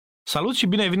Salut și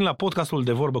bine ai venit la podcastul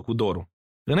De Vorbă cu Doru.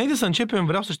 Înainte să începem,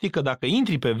 vreau să știi că dacă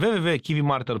intri pe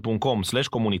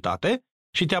www.kiwimarketer.com/comunitate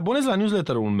și te abonezi la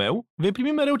newsletterul meu, vei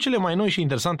primi mereu cele mai noi și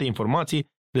interesante informații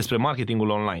despre marketingul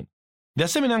online. De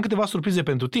asemenea, am câteva surprize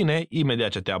pentru tine imediat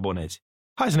ce te abonezi.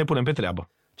 Hai să ne punem pe treabă!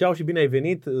 Ceau și bine ai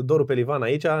venit, Doru Pelivan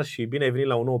aici și bine ai venit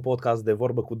la un nou podcast De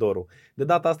Vorbă cu Doru. De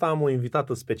data asta am o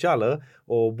invitată specială,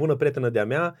 o bună prietenă de-a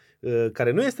mea,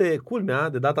 care nu este culmea,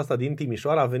 de data asta din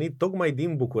Timișoara, a venit tocmai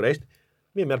din București.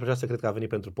 Mie mi-ar plăcea să cred că a venit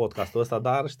pentru podcastul ăsta,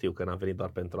 dar știu că n-a venit doar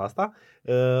pentru asta.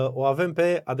 O avem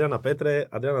pe Adriana Petre.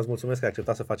 Adriana, îți mulțumesc că ai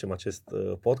acceptat să facem acest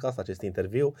podcast, acest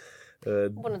interviu.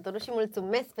 Bună, Doru, și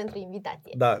mulțumesc pentru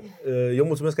invitație. Da, eu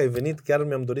mulțumesc că ai venit. Chiar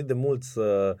mi-am dorit de mult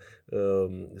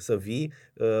să vii.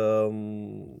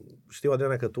 Știu,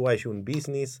 Adriana, că tu ai și un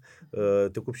business,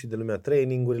 te ocupi și de lumea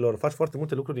trainingurilor, faci foarte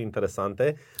multe lucruri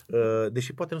interesante,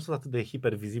 deși poate nu sunt atât de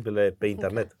hipervizibile pe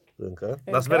internet încă,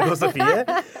 dar sper că o să fie.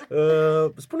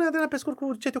 Spune, Adriana, pe scurt,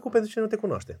 cu ce te ocupi pentru cine nu te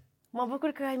cunoaște. Mă bucur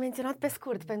că ai menționat pe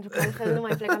scurt, pentru că altfel nu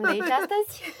mai plecam de aici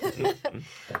astăzi.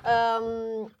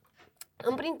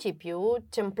 În principiu,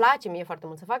 ce-mi place mie foarte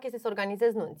mult să fac este să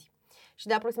organizez nunți. Și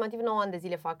de aproximativ 9 ani de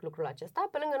zile fac lucrul acesta.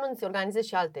 Pe lângă nunți organizez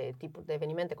și alte tipuri de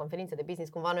evenimente, conferințe de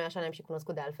business, cumva noi așa ne-am și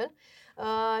cunoscut de altfel.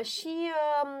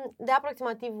 De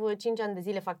aproximativ 5 ani de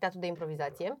zile fac teatru de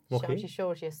improvizație. Okay. Și am și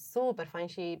show-uri și e super fain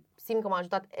și simt că m-a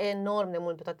ajutat enorm de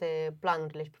mult pe toate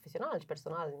planurile, și profesional și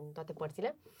personal, în toate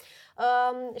părțile.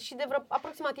 Și de vreo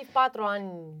aproximativ 4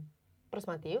 ani,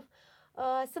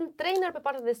 sunt trainer pe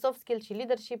partea de soft skills și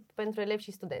leadership pentru elevi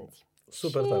și studenți.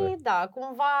 Super și tare. Da,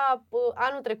 cumva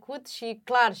anul trecut și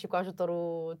clar și cu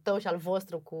ajutorul tău și al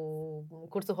vostru cu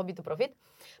cursul Hobby to Profit,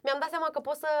 mi-am dat seama că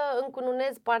pot să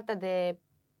încununez partea de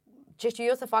ce știu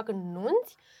eu să fac în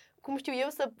nunți, cum știu eu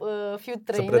să fiu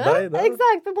trainer. Să predai, da?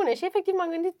 Exact, pe bune. Și efectiv m-am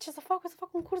gândit ce să fac, să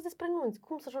fac un curs despre nunți.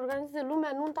 Cum să-și organizeze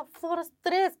lumea nunta fără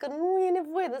stres, că nu e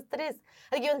nevoie de stres.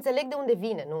 Adică eu înțeleg de unde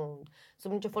vine, nu,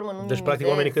 sub nicio formă nu. Deci,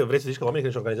 practic, vrei să zici că oamenii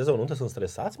când își organizează o nuntă sunt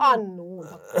stresați? Nu,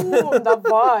 dar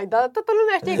toată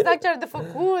lumea știe exact ce are de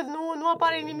făcut, nu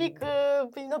apare nimic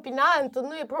inopinant,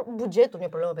 bugetul nu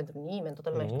e problemă pentru nimeni, toată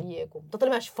lumea știe cum, toată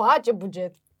lumea își face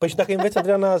buget. Păi și dacă înveți,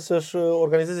 Adriana, să-și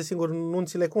organizeze singur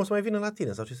nunțile, cum o să mai vină la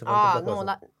tine? Sau ce se va întâmpla cu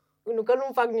asta? Nu, că nu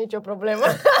fac nicio problemă.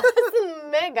 Sunt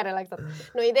mega relaxat.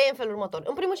 Nu, ideea e în felul următor.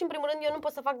 În primul și în primul rând, eu nu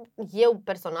pot să fac, eu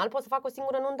personal, pot să fac o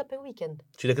singură nuntă pe weekend.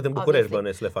 Și decât în București,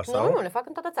 bănuiesc, le faci, sau? Nu, le fac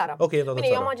în toată țara. Ok, în toată Bine,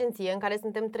 țara. eu am o agenție în care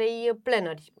suntem 3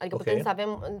 planneri. Adică putem să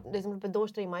avem, de exemplu, pe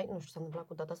 23 mai, nu știu ce s-a întâmplat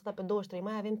cu data asta, dar pe 23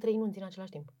 mai avem 3 nunți în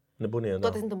același timp. Nebunie,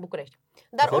 Toate sunt în București.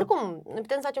 Dar oricum, ne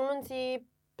putem să facem nunții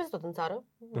peste tot în țară.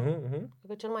 Cred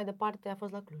că cel mai departe a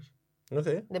fost la Cluj.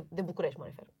 Okay. De București, mă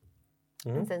refer.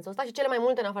 În sensul ăsta. Și cele mai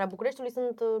multe în afara Bucureștiului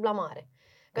sunt la mare.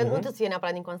 Că nu trebuie să fie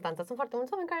neapărat din Constanța. Sunt foarte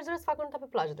mulți oameni care își doresc să facă o nuntă pe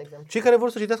plajă, de exemplu. Cei care vor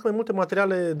să citească mai multe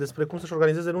materiale despre cum să-și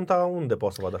organizeze nunta, unde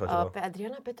pot să vadă așa ceva? Pe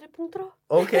adrianapetre.ro.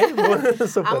 Ok, bun,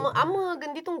 super. Am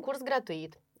gândit un curs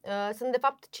gratuit. Sunt de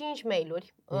fapt 5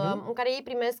 mail-uri în care ei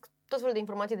primesc tot felul de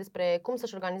informații despre cum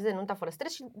să-și organizeze nunta fără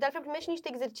stres și de altfel primești și niște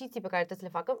exerciții pe care trebuie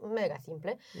să le facă, mega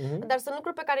simple, dar sunt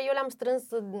lucruri pe care eu le-am strâns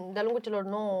de-a lungul celor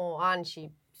 9 ani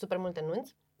și super multe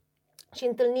nunți și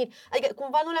întâlniri. Adică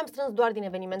cumva nu le-am strâns doar din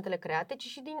evenimentele create, ci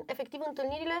și din efectiv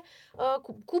întâlnirile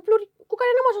cu cupluri cu care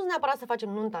n-am ajuns neapărat să facem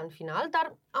nunta în final,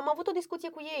 dar am avut o discuție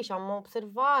cu ei și am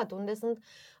observat unde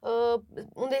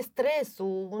e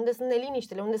stresul, unde sunt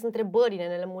neliniștile, unde sunt întrebările,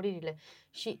 nelămuririle.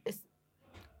 Și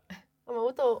am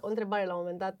avut o întrebare la un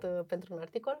moment dat pentru un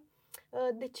articol.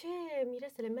 De ce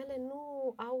miresele mele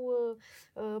nu au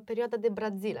perioada de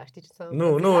Brazila, știi ce să...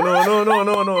 Nu. În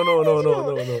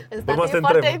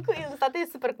state e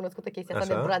super cunoscută chestia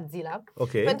asta de Brazila.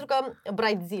 Okay. Pentru că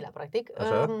Bridezilla, practic,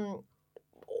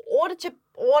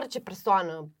 orice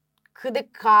persoană cât de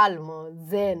calmă,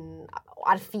 zen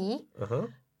ar fi,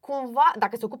 cumva,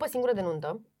 dacă se ocupă singură de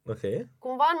nuntă,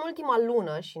 cumva în ultima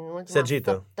lună și în ultima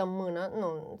săptămână,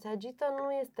 se agită,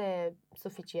 nu este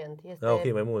suficient.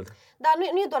 Ok, mai mult. Dar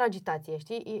nu e doar agitație,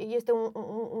 știi? Este un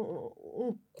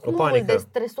cumul de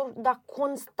stresor, dar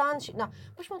constant și... Da.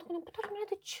 Păi și mă gândeam,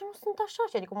 de ce nu sunt așa?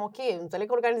 Și adică, ok, înțeleg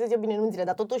că organizez eu bine nunțile,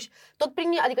 dar totuși, tot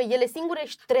prin adică ele singure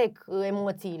își trec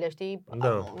emoțiile, știi?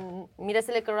 Da.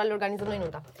 Miresele cărora le organizăm noi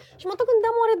nunta. Și mă tot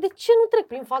gândeam, oare de ce nu trec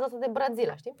prin faza asta de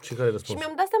Brazila, știi? Și care răspuns? Și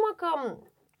mi-am dat seama că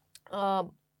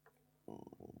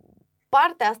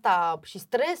partea asta și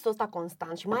stresul ăsta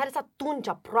constant și mai ales atunci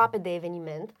aproape de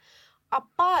eveniment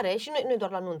apare și nu e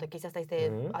doar la nuntă, chestia asta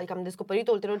este, adică am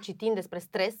descoperit-o ulterior citind despre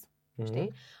stres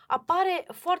știi? Apare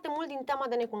foarte mult din teama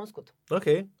de necunoscut. Ok,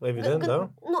 evident, da.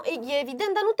 Nu, e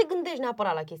evident, dar nu te gândești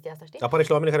neapărat la chestia asta, știi? Apare și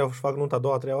la oamenii care își fac nunta a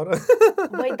doua, a treia oară?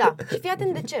 Băi, da. Și fii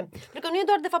atent de ce. Pentru că nu e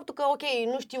doar de faptul că, ok,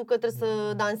 nu știu că trebuie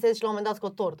să dansezi și la un moment dat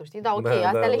scot tortul, știi? Da, ok,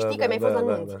 astea le știi că mi-ai fost la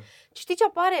nunți. Știi ce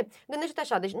apare? Gândește-te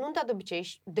așa, deci nunta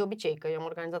de obicei, că eu am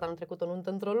organizat anul trecut o nuntă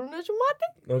într-o lună jumate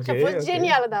și a fost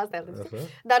genială, da, asta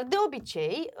Dar de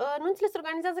obicei, nunțile se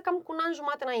organizează cam cu un an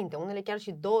jumate înainte, unele chiar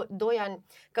și 2 ani,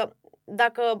 că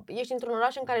dacă ești într-un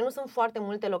oraș în care nu sunt foarte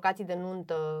multe locații de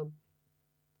nuntă,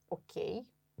 ok,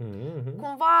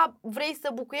 cumva vrei să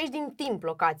bucuiești din timp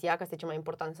locația, că este cel mai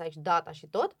important, să ai și data și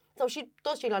tot, sau și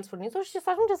toți ceilalți furnizori și să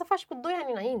ajungi să faci cu 2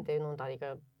 ani înainte nunta,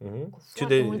 adică cu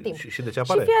foarte mult timp. Și de ce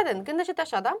apare? Și fii atent, gândește-te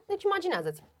așa, da? Deci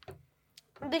imaginează-ți.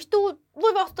 Deci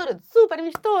voi v-ați hotărât, super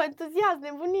mișto, entuziasm,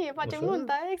 nebunie, facem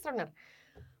nunta, e extraordinar.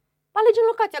 Alegem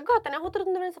locația, gata, ne-am hotărât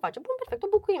unde vrem să facem. Bun, perfect,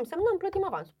 o bucuim, semnăm, plătim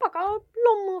avansul. Paca,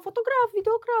 luăm fotograf,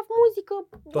 videograf, muzică,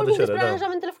 vorbim despre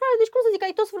aranjamentele florale. Deci, cum să zic,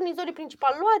 ai toți furnizorii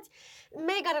principali luați,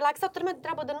 mega relaxat, toată lumea te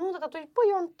treabă de nuntă, atunci, păi,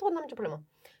 eu n-am nicio problemă.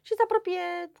 Și se apropie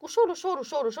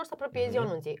ușor, se apropie ziua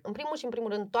nunții. În primul și în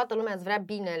primul rând, toată lumea îți vrea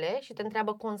binele și te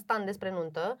întreabă constant despre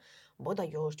nuntă. Bă, dar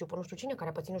eu știu pe nu știu cine care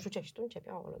a pățit nu știu ce. Și tu începi,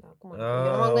 aoleu, dar acum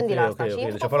eu nu m-am gândit la asta. Și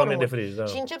deci apare de frici, da.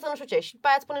 Și încep să nu știu ce. Și pe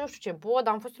aia îți spune nu știu ce. Bă,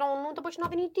 dar am fost la o nuntă, bă, și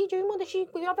n-a venit DJ-ul, mă, deși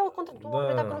eu aveam contract.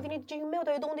 Doamne, dacă nu vine DJ-ul meu,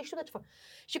 dar eu de unde știu, dar ce fac?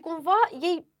 Și cumva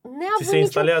ei neavând se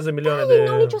instalează milioane de... Ei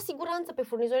n-au nicio siguranță pe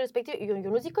furnizorii respectivi.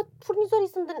 Eu nu zic că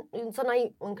furnizorii sunt să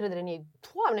n-ai încredere în ei.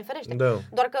 Doamne, ferește. Da.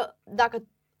 Doar că dacă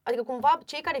adică cumva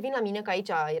cei care vin la mine, că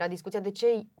aici era discuția de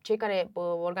cei care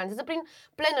organizează prin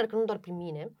planner, că nu doar prin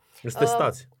mine. Sunt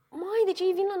testați. Deci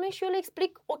ei vin la noi și eu le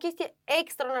explic o chestie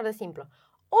extraordinar de simplă.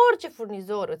 Orice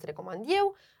furnizor îți recomand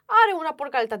eu are un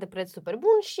raport calitate-preț super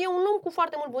bun și e un om cu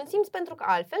foarte mult bun simț, pentru că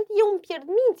altfel eu îmi pierd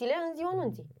mințile în ziua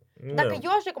anunții. Dacă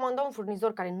eu aș recomanda un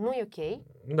furnizor care nu e ok,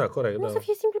 da, corect, nu o să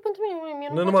fie simplu pentru mine.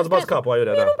 Mie nu m-ați bat capul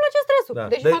aiurea, nu-mi place stresul. Da.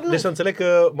 Deci să înțeleg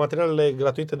că materialele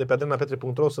gratuite de pe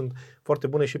adrenapetre.ro sunt foarte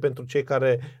bune și pentru cei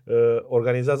care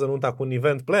organizează nunta cu un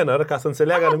event planner, ca să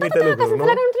înțeleagă anumite lucruri, nu?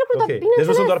 Okay. Deci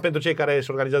nu sunt doar pentru cei care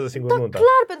își organizează singur nunta.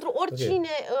 Clar, pentru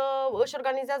oricine își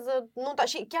organizează nunta.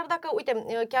 Și chiar dacă, uite,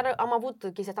 chiar am avut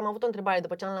chestia asta, am avut o întrebare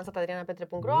după ce am lansat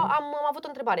adrenapetre.ro, am avut o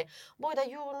întrebare. Băi, dar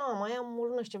eu mai am o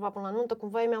lună și ceva până la nuntă,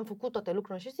 cumva eu mi-am făcut toate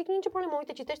lucrurile și zic, nicio problemă,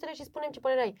 uite, citește-le și spune-mi ce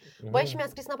părere ai. Băi, și mi-a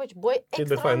scris înapoi, băi,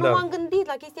 extra, nu m-am gândit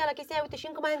la chestia aia, uite, și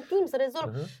încă mai am timp să rezolv.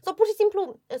 Sau pur și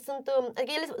simplu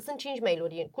adică ele sunt 5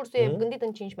 mail-uri, cursul e gândit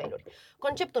în 5 mail-uri.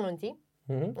 Conceptul nunții,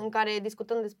 în care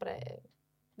discutăm despre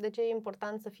de ce e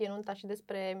important să fie nunta și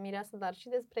despre mireasă, dar și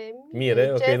despre mire,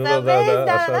 ce ok, să vezi,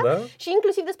 da. Și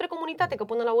inclusiv despre comunitate, că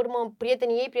până la urmă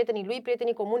prietenii ei, prietenii lui,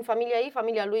 prietenii comuni, familia ei,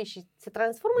 familia lui și se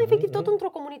transformă efectiv tot într-o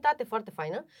comunitate foarte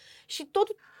faină și tot,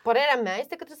 părerea mea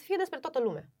este că trebuie să fie despre toată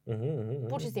lumea.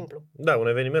 Pur și simplu. Da, un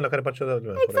eveniment la care participează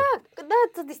toată lumea. Exact, că de-aia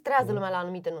îți distrează lumea la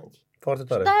anumite nunți. Foarte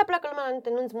tare. Și de-aia pleacă lumea la anumite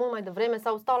nunți mult mai devreme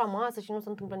sau stau la masă și nu se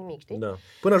întâmplă nimic, știi? Da.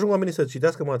 Până ajung oamenii să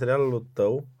citească materialul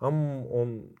tău, am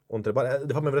o întrebare.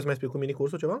 De fapt, mai vrei să mai spui cu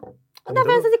minicursul ceva? Da,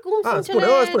 vreau să zic cum sunt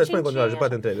cele spune în continuare, după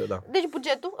te întreb eu, da. Deci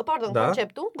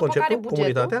conceptul, după care bugetul.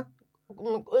 Comunitatea?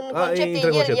 În concept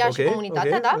el ia și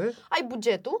comunitatea, da? Ai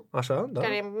bugetul, așa, da.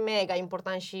 care e mega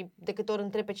important și de câte ori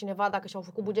întreb pe cineva dacă și-au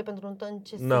făcut buget pentru nuntă, în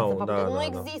ce sens să facă. Nu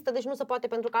există, deci nu se poate,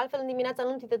 pentru că altfel în dimineața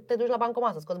nunții te duci la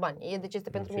bancomat să scoți bani. Deci este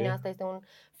pentru mine asta este un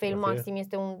fail maxim,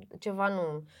 este un ceva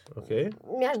nu.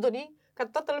 Mi-aș dori ca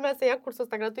toată lumea să ia cursul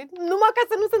ăsta gratuit, numai ca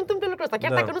să nu se întâmple lucrul ăsta,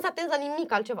 chiar dacă nu s-a atenți la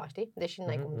nimic altceva, știi? Deși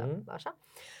n-ai cum, da, așa.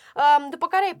 După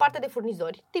care ai parte de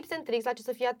furnizori, tips and tricks, la ce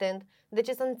să fii atent, de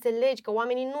ce să înțelegi că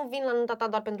oamenii nu vin la nunta ta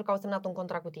doar pentru că au semnat un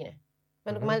contract cu tine.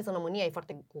 Pentru că mai ales în România e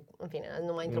foarte, în fine,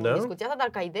 nu mai intrăm în discuția asta, dar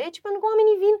ca idee, ci pentru că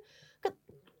oamenii vin, că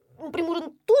în primul rând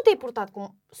tu te-ai purtat cu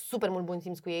super mult bun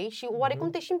simț cu ei și oarecum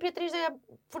te și împrietenești de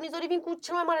furnizorii vin cu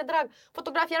cel mai mare drag.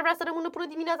 Fotografii ar vrea să rămână până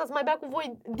dimineața, să mai bea cu voi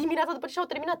dimineața după ce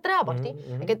și-au terminat treaba, știi?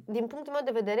 Adică, din punctul meu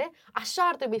de vedere, așa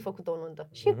ar trebui făcută o nuntă.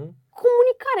 Și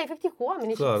comunicare, efectiv, cu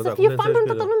oamenii. Clar, și să fie fan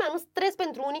pentru toată lumea, nu stres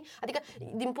pentru unii. Adică,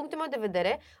 din punctul meu de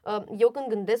vedere, eu când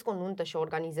gândesc o nuntă și o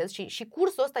organizez și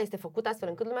cursul ăsta este făcut astfel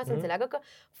încât lumea să înțeleagă că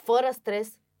fără stres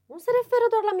nu se referă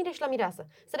doar la mire și la mireasă.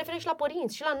 Se referă și la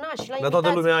părinți, și la nași, și la invitați,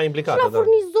 toată lumea implicată, și la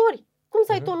furnizori. Cum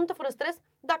să ai tu o nuntă fără stres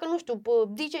dacă, nu știu,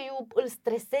 DJ-ul îl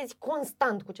stresezi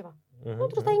constant cu ceva? Nu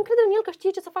trebuie să ai încredere în el că știe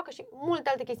ce să facă și multe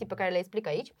alte chestii pe care le explic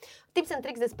aici. Tips and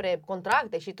tricks despre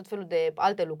contracte și tot felul de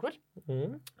alte lucruri.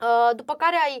 După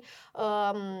care ai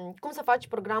cum să faci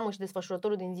programul și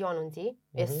desfășurătorul din ziua anunții.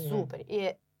 E super.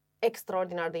 E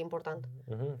extraordinar de important.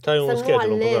 Să ai un Să nu schedule,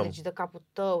 un program. alergi de capul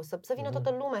tău, să vină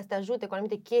toată lumea să te ajute cu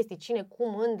anumite chestii, cine,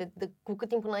 cum, unde, cu cât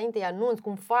timp înainte îi anunți,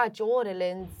 cum faci,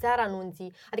 orele, în seara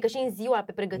anunții, adică și în ziua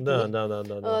pe pregătiri,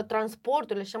 Da.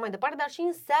 transporturile și așa mai departe, dar și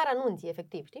în seara anunții,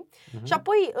 efectiv, știi? Și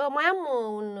apoi mai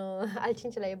am un al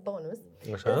cincilea e bonus,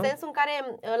 Așa? în sensul în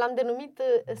care l-am denumit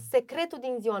secretul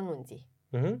din ziua anunții.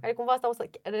 Care cumva asta o să,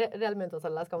 realmente o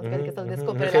să-l las ca un secret, că să-l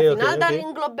descopere la final, dar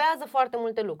înglobează foarte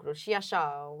multe lucruri și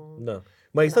așa. Da.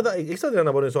 Mai există de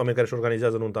la Bănuiesc oameni care își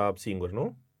organizează nunta singuri,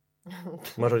 nu?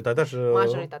 Majoritatea?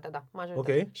 Majoritatea, da.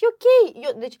 Majoritatea. Ok. Și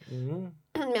ok, deci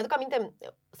mi-aduc aminte,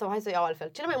 sau hai să o iau altfel,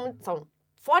 cele mai multe, sau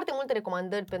foarte multe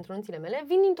recomandări pentru nunțile mele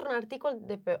vin dintr-un articol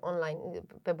de pe online,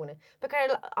 pe bune, pe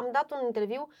care am dat un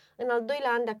interviu în al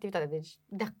 2-lea an de activitate. Deci,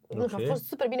 nu știu, a fost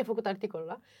super bine făcut articolul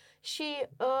ăla. Și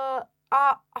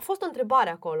a fost o întrebare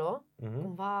acolo,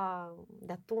 cumva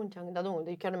de atunci,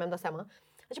 de chiar nu mi-am dat seama.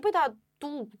 Deci, păi, dar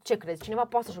tu ce crezi? Cineva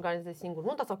poate să-și organizeze singur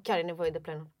nunta sau chiar e nevoie de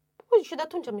plenul? Păi, și de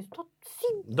atunci am zis,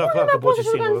 da, clar că poți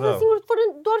să-și organizeze singur,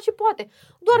 doar și poate.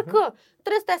 Doar că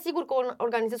trebuie să te asiguri că o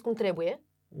organizezi cum trebuie,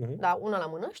 da, una la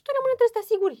mână, și 2 la mână trebuie să te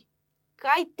asiguri că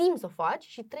ai timp să faci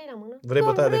și 3 la mână vrei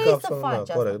să faci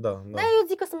asta. Corect, da. Eu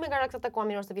zic că sunt mega relaxată cu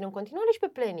oamenilor să vină în continuare și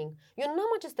pe planning. Eu nu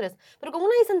am acest stres. Pentru că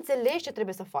una e să înțelegi ce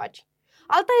trebuie să faci,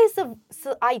 alta e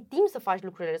să ai timp să faci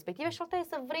lucrurile respective și alta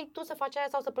e să vrei tu să faci aia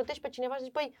sau să plătești pe cineva și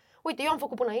zici, păi, uite, eu am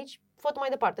făcut până aici, fă mai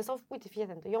departe. Sau, uite, fii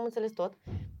atentă, eu am înțeles tot,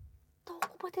 dar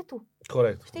ocupă-te tu.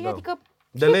 Corect. Știi? Adică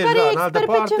de legi, da, în altă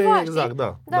parte, ceva, exact,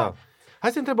 da.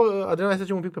 Hai să întreb, Adriana, hai să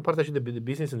zicem un pic pe partea și de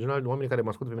business. În general, oamenii care mă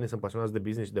ascultă pe mine sunt pasionați de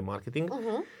business și de marketing.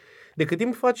 De cât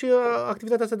timp faci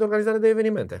activitatea asta de organizare de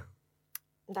evenimente?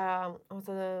 Da, o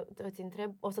să-ți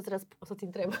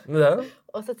întreb. Da?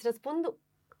 O să-ți răspund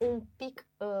un pic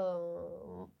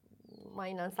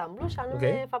mai în ansamblu și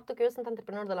anume faptul că eu sunt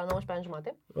antreprenor de la 19 ani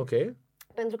jumate. Ok.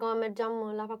 Pentru că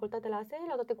mergeam la facultate la ASE,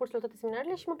 la toate cursurile, toate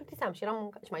seminarele și mă plictiseam și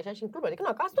mai ieșeam și în cluburi,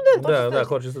 adică ca student. Da,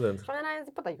 ca orice student. Și oamenii aia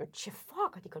zic, eu ce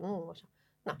fac? Adică nu așa.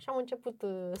 Și am început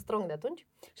strong de atunci,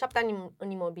 7 ani în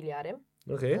imobiliare,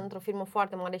 într-o firmă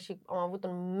foarte mare și am avut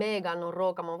un mega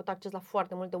noroc, am avut acces la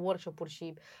foarte multe workshop-uri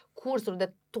și cursuri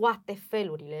de toate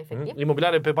felurile, efectiv.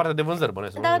 Imobiliare pe partea de vânzări,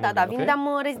 bănesc. Da,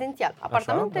 vindeam rezidențial.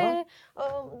 Apartamente,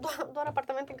 doar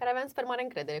apartamente în care aveam super mare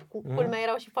încredere. Culmea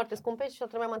erau și foarte scumpe și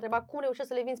toată lumea m-a întrebat cum reușești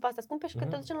să le vinzi pe astea scumpe și că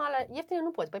te ducem la alea ieftine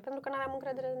nu poți. Păi pentru că nu aveam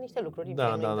încredere în niște lucruri.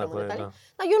 Da.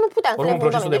 Dar eu nu puteam să le vând.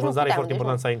 Procesul de vânzare e foarte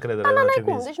important să ai încredere în ce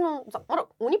vinzi. Deci nu,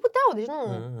 unii puteau, deci nu.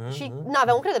 Și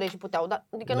n-aveau încredere și puteau,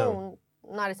 adică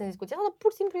nu are sens discuția asta, dar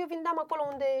pur și simplu eu vindeam acolo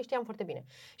unde știam foarte bine.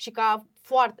 Și ca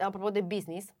foarte, apropo de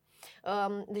business,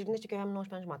 deci gândește că eu am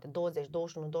 19 ani jumate, 20,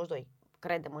 21, 22,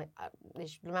 crede-mă,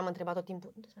 deci lumea m-a întrebat tot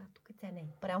timpul, tu câți ani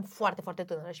ai? Păream foarte, foarte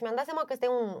tânără și mi-am dat seama că este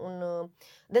un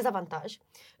dezavantaj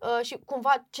și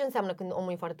cumva ce înseamnă când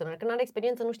omul e foarte tânăr, când are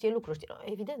experiență, nu știe lucruri,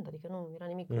 evident, adică nu era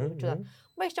nimic ciudat.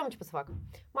 Băi, și ce am început să fac?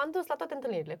 M-am dus la toate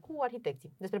întâlnirile cu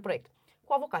arhitecții despre proiect,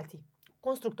 cu avocații,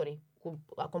 constructorii, cu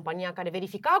compania care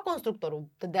verifica constructorul,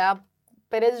 dădea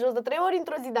pereți jos de 3 ori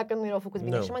într-o zi dacă nu erau făcuți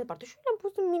bine și mai departe. Și le-am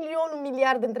pus 1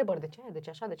 miliard de întrebări. De ce? De ce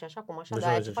așa? De ce așa? Cum așa? De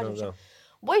aia ce faci?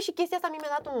 Băi, și chestia asta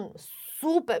mi-a dat un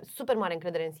super, super mare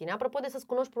încredere în sine. Apropo de să-ți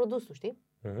cunoști produsul, știi?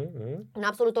 În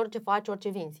absolut orice faci, orice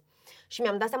vinzi. Și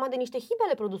mi-am dat seama de niște hibe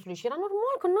ale produsului și era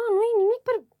normal că nu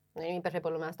e nimic perfect pe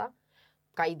lumea asta,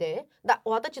 ca idee. Dar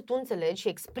odată ce tu înțelegi și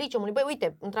explici omului, băi,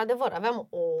 uite, într-adevăr, aveam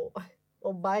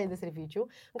o baie de serviciu,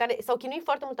 în care s-au chinuit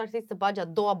foarte mult arhitecți să bage a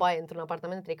doua baie într-un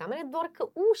apartament de 3 camere, doar că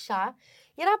ușa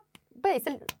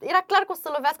era clar că o să se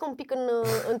lovească un pic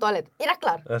în toaletă. Era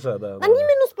clar. Așa, da. Dar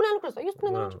nimeni nu spunea lucrul ăsta. Eu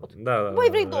spuneam de la început. Băi,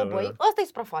 vrei 2 băi, ăsta e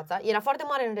suprafața, era foarte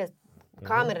mare în rest.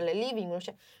 Camerele, living-ul, nu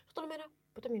știu. Și toată lumea era,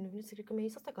 bă, mie nu vine să cred că mi-ai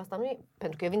zis asta, că asta nu e.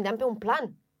 Pentru că eu vindeam pe un plan.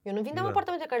 Eu nu vindeam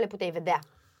apartamente care le puteai vedea.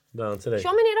 Da, înțeleg. Și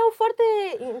oamenii erau foarte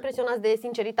impresionați de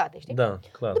sinceritate, știi? Da,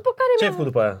 clar. Ce ai făcut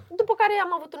după aia? După care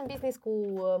am avut un business cu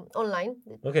online,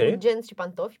 cu genți și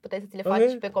pantofi, puteai să ți le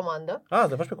faci pe comandă.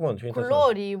 Te faci pe comandă.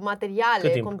 Culori,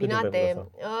 materiale combinate.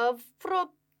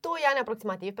 Vreo 2 ani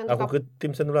aproximativ. Acum cât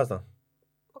timp se întâmplă asta?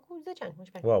 Acum 10 ani,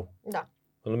 11 ani. Wow. Da.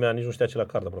 Lumea nici nu știa ce la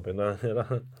card aproape, da?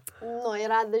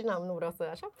 Deci nu vreau să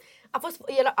așa.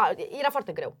 Era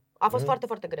foarte greu. A fost foarte,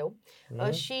 foarte greu.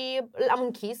 Și l-am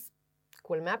închis,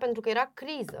 culmea, pentru că era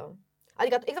criză.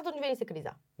 Adică exact atunci venise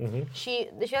criza. Și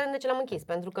deși de ce l-am închis?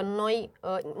 Pentru că noi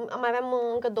mai aveam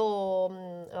încă 2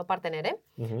 partenere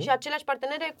și cu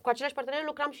aceleași partenere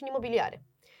lucram și în imobiliare.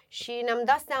 Și ne-am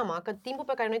dat seama că timpul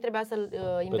pe care noi trebuia să-l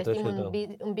investim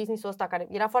în business-ul ăsta, care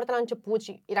era foarte la început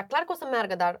și era clar că o să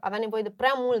meargă, dar avea nevoie de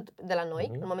prea mult de la noi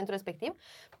în momentul respectiv,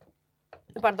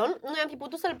 noi am fi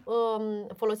putut să-l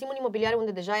folosim în imobiliare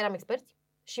unde deja eram experți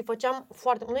și făceam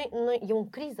foarte... Eu în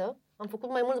criză am făcut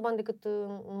mai mulți bani decât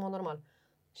în mod normal.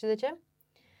 Și de ce?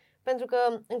 Pentru că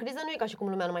în criză nu e ca și cum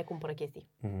lumea nu mai cumpără chestii.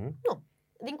 Nu.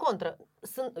 Din contră,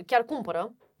 chiar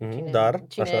cumpără. Dar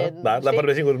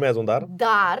pe singur urmează un dar.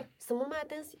 Dar sunt mult mai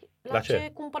atenți la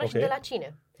ce cumpără și de la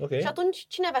cine. Și atunci,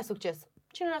 cine avea succes?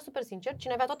 Cine era super sincer,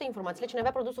 cine avea toate informațiile, cine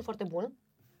avea produsul foarte bun.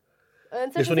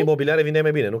 Deci în imobiliare vinde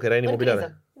mai bine, nu? Că era în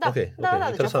imobiliare. Da, da,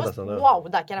 interesant deci a fost asta, wow,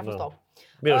 da, chiar a fost wow.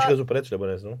 Bine, și căzut prețurile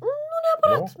bănesc, nu? Nu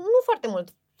neapărat, nu foarte mult.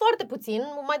 Foarte puțin,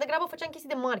 mai degrabă făceam chestii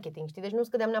de marketing, știi? Deci nu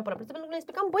scădeam neapărat prețul, pentru că le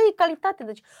explicam, băi, calitate,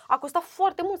 deci a costat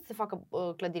foarte mult să se facă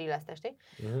clădirile astea, știi?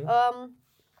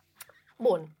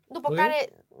 Bun, după care,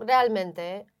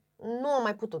 realmente, nu am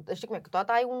mai putut. Știi cum e, că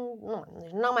toată ai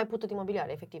deci n-am mai putut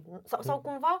imobiliare, efectiv. Sau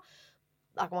cumva,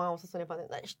 acum o să sune poate,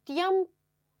 dar știam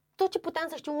tot ce puteam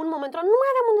să știu în momentul ăla, nu mai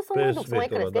aveam unde să mă duc, să mai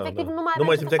cresc. Efectiv, nu mai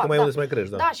aveam ce să fac. Mai unde să mai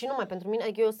crești, Da, și numai pentru mine,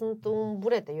 adică eu sunt un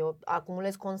burete, eu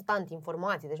acumulez constant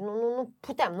informații, deci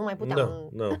nu mai puteam.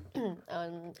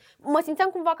 Mă simțeam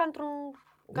cumva ca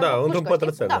într-un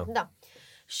pătrățel. Da.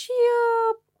 Și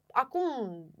acum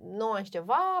 9 ani și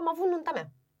ceva am avut nunta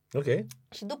mea. Ok.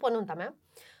 Și după nunta mea,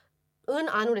 în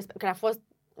anul respectiv, care a fost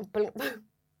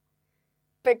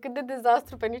pe cât de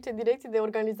dezastru pe niște direcții de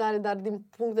organizare, dar din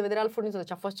punct de vedere al furnizorului,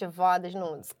 deci a fost ceva, deci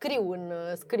nu, scriu în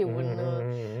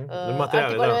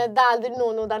materiale, deci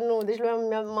nu, deci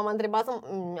m-am întrebat,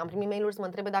 am primit mail-uri să mă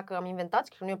întrebe dacă am inventat,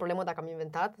 și nu e o problemă dacă am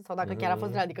inventat, sau dacă chiar a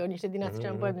fost real, adică niște din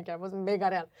astea nu chiar a fost mega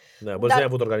real. Da, bă, ai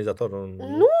avut organizator?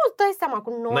 Nu, dai seama, cu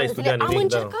 9 ani de zile am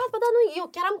încercat, eu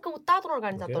chiar am căutat un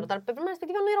organizator, dar pe vremea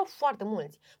respectivă nu erau foarte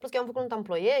mulți. Plus că eu am făcut nunta în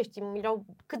Ploiești, erau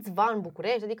câțiva în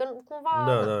București, adică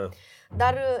cumva...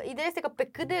 Dar ideea este că pe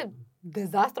cât de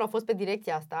dezastru a fost pe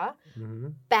direcția asta,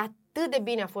 pe atât de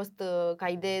bine a fost ca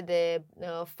idee de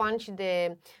fun și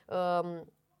de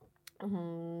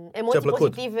emoții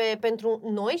pozitive pentru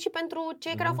noi și pentru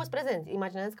cei care au fost prezenți.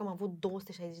 Imaginează că am avut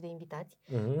 260 de invitați,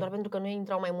 doar pentru că nu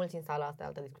intrau mai mulți în sala asta,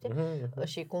 altă discuție.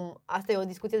 Și cum, asta e o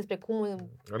discuție despre cum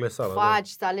faci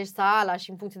să alegi sala și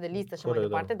în funcție de listă și mai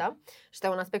departe, da? Și asta e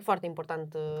un aspect foarte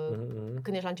important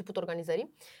când ești la începutul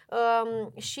organizării.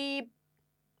 Și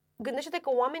gândește-te că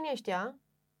oamenii ăștia,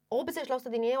 80%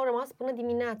 din ei au rămas până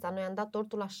dimineața. Noi am dat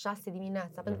tortul la 6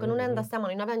 dimineața, pentru că nu ne-am dat seama,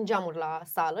 noi nu aveam geamuri la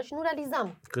sală și nu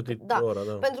realizam.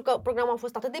 Pentru că programul a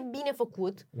fost atât de bine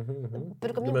făcut,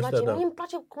 pentru că mie îmi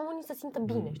place cum unii se simtă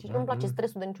bine, știi? Nu-mi place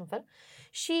stresul de niciun fel.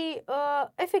 Și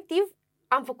efectiv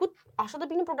am făcut așa de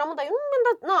bine programul, dar eu nu mi-am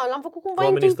dat, l-am făcut cumva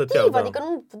intuitiv, adică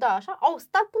așa, au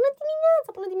stat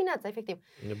până dimineața, efectiv.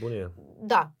 Nebunie.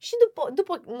 Da, și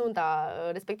după nunta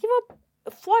respectivă,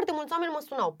 foarte mulți oameni mă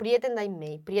sunau, prieteni de-ai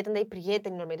mei, prieteni de-ai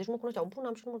prietenilor mei, deci mă cunoșteau, bun,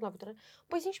 am și numărul la viitoare.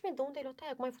 Păi zi și mie, de unde ai luat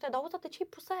aia, cum ai făcut aia, dar de ce ai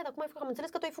pus aia, dar cum ai făcut, am înțeles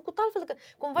că tu ai făcut altfel, că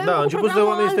cumva eu am făcut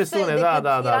programul altfel decât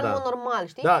era în mod normal,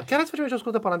 știi? Da, chiar ați facem aici o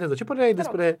scurtă paranteză. Ce părere ai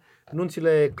despre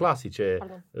nunțile clasice?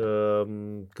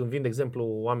 Când vin, de exemplu,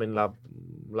 oameni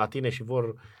la tine și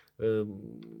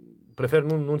prefer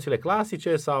nunțile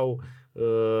clasice sau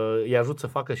îi ajut să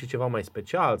facă și ceva mai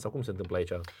special? Sau cum se întâmplă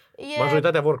aici?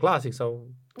 Majoritatea vor clasic sau...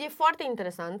 E foarte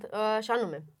interesant și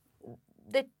anume,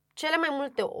 de cele mai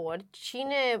multe ori,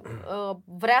 cine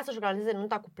vrea să-și organizeze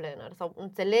nunta cu planner sau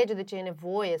înțelege de ce e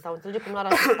nevoie sau înțelege cum l-ar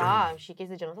ajuta și chestii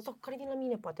de genul ăsta, sau care vin la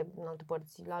mine, poate în alte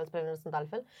părți, la alți planner sunt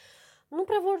altfel, nu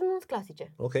prea vor nunți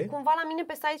clasice. Cumva la mine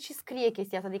pe site și scrie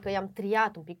chestia asta, adică i-am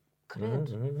triat un pic, cred.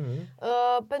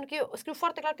 Pentru că eu scriu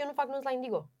foarte clar că eu nu fac nunți la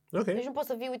Indigo. Deci nu pot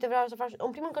să vii, uite, vreau să faci.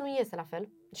 În primul rând că nu iese la fel.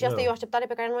 Și asta e o așteptare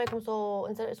pe care nu ai cum să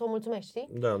o mulțumești, știi?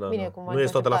 Bine, cumva nu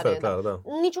este toată la fel, clar, da.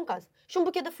 În niciun caz. Și un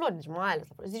buchet de flori, deci mai ales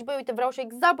la flori. Zici, băi, uite, vreau și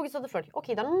exact buchetul de flori. Ok,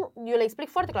 dar nu, eu le explic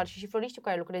foarte clar și floriștii cu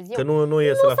care lucrez eu. Că nu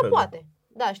iese la fel. Nu se poate.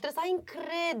 Da, și trebuie să ai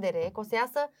încredere că o să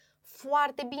iasă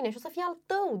foarte bine și o să fie al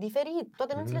tău, diferit.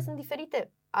 Toate nunțile sunt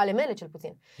diferite. Ale mele, cel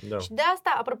puțin. Da. Și de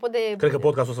asta, apropo de... Cred că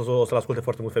podcastul o să-l asculte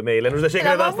foarte mult femeile. Nu știu de ce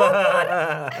cred asta.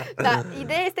 Da,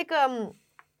 ideea este că...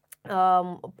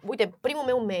 uite, primul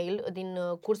meu mail din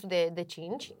cursul de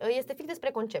 5 este fix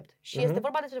despre concept. Și este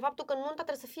vorba despre faptul că nunta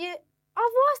trebuie să fie a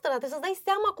voastră, dar trebuie să-ți dai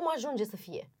seama cum ajunge să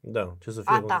fie. Da, ce să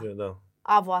fie. A ta,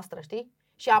 a voastră, știi?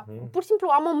 Și pur și simplu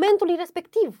a momentului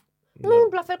respectiv. Nu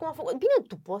la fel cum am făcut. Bine,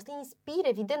 tu poți să te inspiri,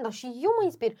 evident, dar și eu mă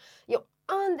inspir. Eu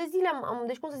ani de zile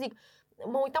deci cum să zic,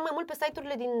 mă uitam mai mult pe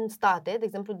site-urile din state, de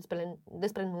exemplu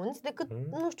despre nunți, decât,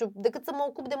 nu știu, decât să mă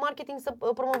ocup de marketing, să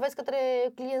promovez către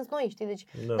clienți noi, știi? Deci,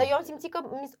 dar eu am simțit că,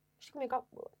 știi cum e,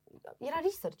 era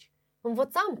research.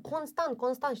 Învățam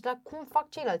constant și la cum fac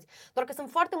ceilalți. Doar că sunt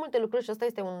foarte multe lucruri și asta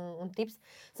este un tips.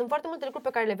 Sunt foarte multe lucruri pe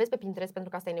care le vezi pe Pinterest, pentru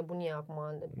că asta e nebunia acum,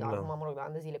 acum mă rog,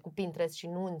 ani de zile, cu Pinterest și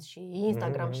nunți și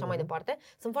Instagram și așa mai departe.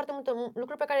 Sunt foarte multe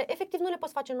lucruri pe care efectiv nu le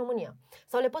poți face în România.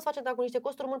 Sau le poți face dar cu niște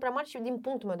costuri mult prea mari și din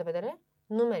punctul meu de vedere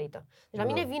nu merită. Deci la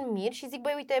mine vin miri și zic,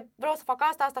 băi, uite, vreau să fac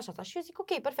asta și asta. Și eu zic,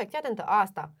 ok, perfect, fii atentă,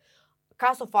 asta,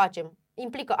 ca să o facem,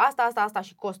 implică asta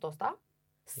și costul ăsta.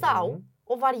 Sau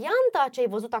o variantă a ce ai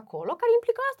văzut acolo, care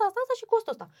implică asta și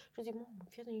costul ăsta. Și eu zic,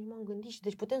 fii atent, nici nu m-am gândit și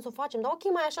deci putem să o facem, dar ok,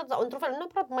 mai așa, într-un fel, nu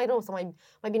neapărat mai rău sau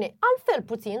mai bine, altfel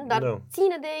puțin, dar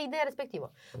ține de ideea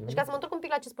respectivă. Deci ca să mă întorc un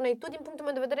pic la ce spuneai tu, din punctul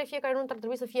meu de vedere, fiecare nuntă ar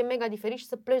trebui să fie mega diferit și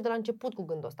să pleci de la început cu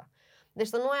gândul ăsta. Deci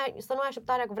să nu ai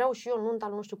așteptarea că vreau și eu nunta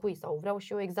al nu știu cui sau vreau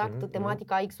și eu exact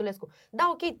tematica Xulescu. Da,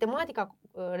 ok, tematica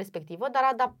respectivă, dar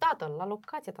adaptată la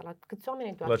locația ta, la câți oameni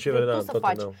ai tu, la ce vrei tu să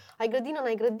faci. Ai grădină,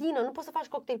 n-ai grădină, nu poți să faci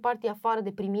cocktail party afară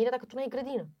de primire dacă tu n-ai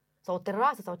grădină sau o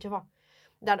terasă sau ceva.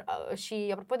 Dar și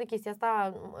apropo de chestia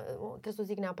asta, trebuie să o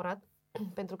zic neapărat,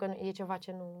 pentru că e ceva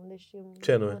ce nu, deci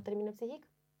ce nu termină psihic.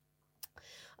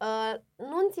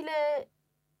 Nunțile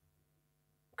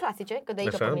clasice, că de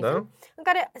aici în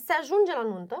care se ajunge la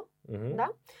nuntă,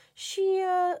 da? Și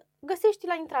găsești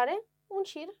la intrare un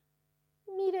șir,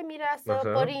 mire, mireasă,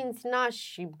 părinți,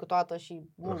 nași și câteodată și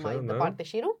mult mai departe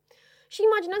șirul. Și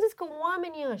imaginează-ți că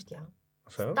oamenii ăștia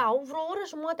stau vreo oră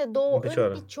jumătate, două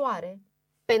în picioare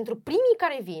pentru primii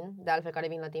care vin, de altfel care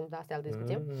vin la timp, asta e altă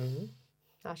discuție.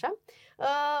 Așa.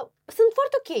 Sunt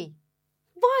foarte ok.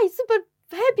 Vai, super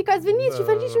happy că ați venit și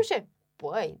fericit și nu știu.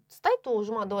 Păi, stai tu o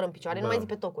jumătate de oră în picioare, nu mai zi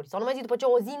pe tocuri. Sau nu mai zi după ce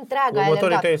o zi întreagă ai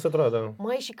alergat.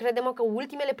 Măi, și crede-mă că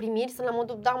ultimele primiri sunt la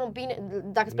modul, da mă, bine,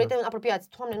 dacă sunt prieteni apropiați,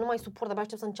 Doamne, nu mai suport, abia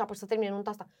aștept să înceapă și să termine nunta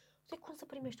asta. Păi, cum să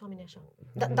primești oamenii așa?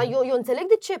 Dar eu înțeleg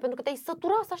de ce, pentru că te-ai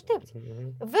săturat să aștepți.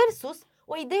 Versus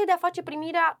o idee de a face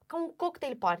primirea ca un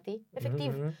cocktail party,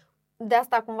 efectiv. De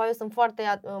asta cumva eu sunt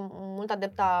foarte mult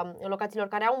adepta locațiilor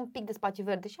care au un pic de spațiu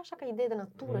verde și așa ca idee de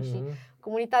natură și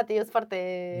comunitate. Eu sunt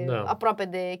foarte aproape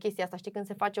de chestia asta, știi, când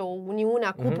se face o uniune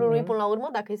a cuplului până la urmă,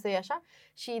 dacă e să e așa,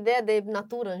 și ideea de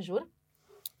natură în jur.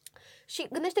 Și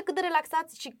gândește cât de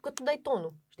relaxați și că tu dai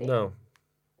tonul, știi? Da.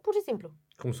 Pur și simplu.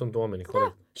 Cum sunt oamenii,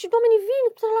 corect. Da, și oamenii vin,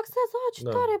 se relaxează, ce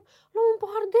tare, luăm un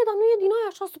pahar de, dar nu e din aia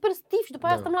așa super stiv și după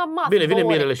aia stăm la masă. Bine, vine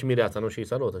mirele și mireața, nu, și îi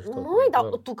salută și tot. Măi, dar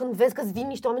tu când vezi că-ți vin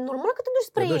niște oameni, normal că te duci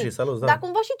spre ei. Dar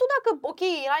cumva și tu dacă, ok,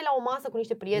 erai la o masă cu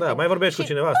niște prieteni. Da, mai vorbești cu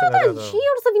cineva. Și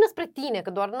ei or să vină spre tine,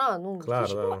 că doar nu. Clar,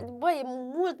 băi, e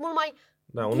mult mai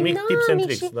da, un mic tips and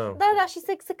tricks, da, și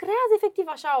se creează efectiv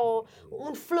așa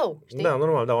un flow, știi? Da,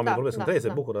 normal, oamenii vorbesc între ei, se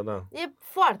bucură, da. E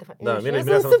foarte fain. Da,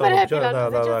 eu sunt super happy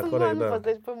la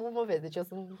corect, mă vezi, deci eu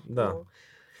sunt... Da.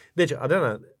 Deci,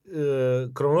 Adriana,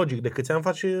 cronologic, de câți ani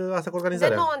faci asta cu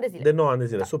organizarea? De 9 ani de zile. De 9 ani de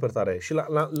zile, super tare. Și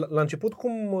la început,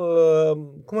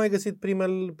 cum ai găsit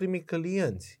primii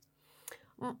clienți?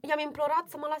 I-am implorat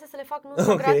să mă lase să le fac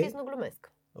nuntă gratis, nu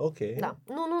glumesc. Ok. Da.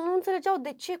 Nu înțelegeau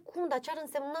de ce, cum, dar ce ar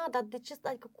însemna, dar de ce,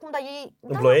 adică cum, dar ei...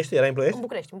 În Ploiești? Era în Ploiești? În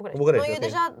București. Noi eu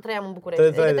deja trăiam în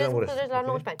București. Trăiam în București la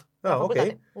 19 ani. Ok.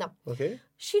 Da. Ok.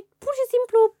 Și pur și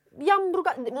simplu i-am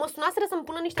rugat, mă sunaseră să-mi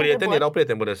pună niște întrebări. Prieteni, erau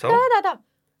prieteni bune, sau? Da.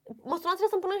 Mă sunaseră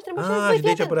să-mi pună niște întrebări și de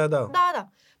aici apărea, Da.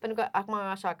 Pentru că, acum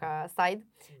așa, ca side,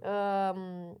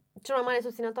 cel mai mare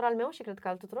susținător al meu și cred că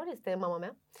al tuturor este mama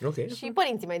mea. Okay. Și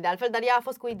părinții mei de altfel, dar ea a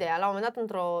fost cu ideea. La un moment dat,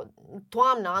 într-o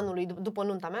toamnă anului după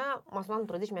nunta mea, m-a sunat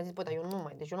într-o zi și mi-a zis, băi, dar eu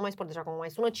nu mai sport deja, că mă mai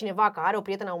sună cineva care are o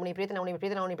prietenă a unei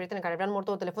prietene care vrea numărul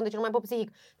tău de telefon, deci nu mai pot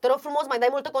psihic. Te rog frumos, mai dai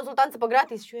multă consultanță pe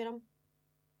gratis. Și eu eram,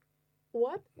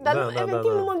 what? Dar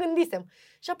efectiv nu mă gândisem.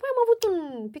 Și apoi am avut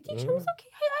un pitic și am zis, ok,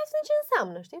 hai să vedem ce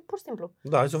înseamnă, știi? Pur și simplu.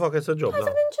 Da, hai să facă job. Hai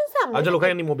să vedem ce înseamnă. Ai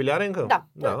lucrat în imobiliare încă? Da.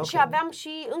 Okay.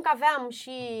 Și încă aveam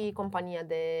și compania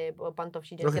de pantofi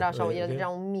și genți. Era așa, era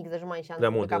un mix de jumătate și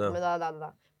am capul meu.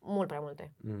 Da. Mult prea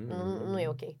multe. Nu e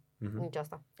ok. Nici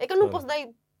asta. E că nu poți să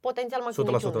dai potențial maxim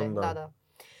niciunde. Da.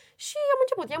 Și am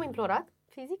început, i-am implorat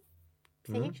fizic,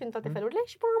 psihic și în toate felurile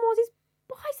și până la urmă au zis,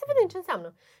 hai să vedem ce înseamnă.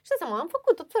 Și de seama, am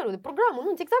făcut tot felul de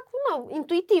programul, exact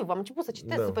intuitiv, am început să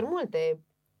citesc super multe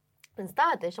în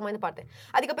state și așa mai departe.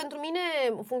 Adică pentru mine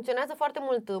funcționează foarte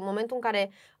mult momentul în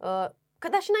care, că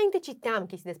da, și înainte citeam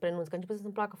chestii despre nunți, că început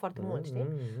să-mi placă foarte mult, știi?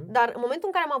 Dar în momentul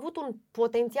în care am avut un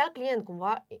potențial client,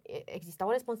 cumva, exista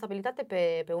o responsabilitate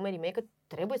pe umerii mei că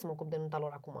trebuie să mă ocup de nunta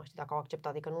lor acum, știi, dacă au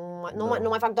acceptat, adică nu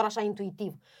mai fac doar așa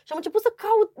intuitiv. Și am început să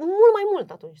caut mult mai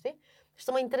mult atunci, știi? Și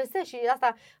să mă interesez și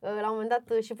asta, la un moment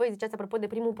dat și voi ziceați apropo de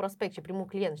primul prospect și primul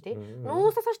client, știi? Nu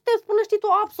să aștepți până știi tu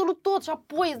absolut tot și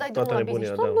apoi îți dai drumul la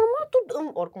business. Normal,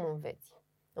 tu oricum înveți.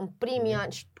 În primii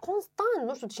ani și constant,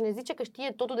 nu știu, cine zice că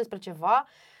știe totul despre ceva,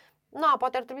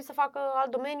 poate ar trebui să facă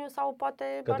alt domeniu sau poate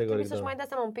ar trebui să-și mai dea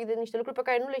seama un pic de niște lucruri pe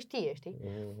care nu le știe, știi?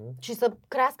 Și să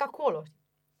crească acolo.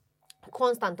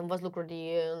 Constant învăț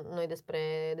lucruri noi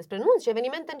despre nunți și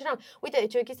evenimente în general. Uite,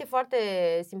 ce o chestie foarte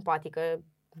simpatică,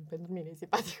 pentru mine e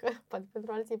simpatică, poate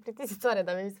pentru alții e plictisitoare,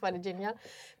 dar mi se pare genial,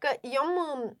 că eu am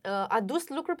adus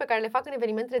lucruri pe care le fac în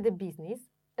evenimentele de business,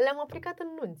 le-am aplicat în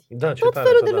nunți. Da, Tot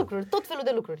felul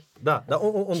de lucruri. Da, dar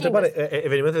o întrebare,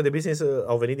 evenimentele de business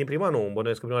au venit din prima, nu?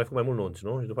 Bănuiesc că prima ai făcut mai mult nunți,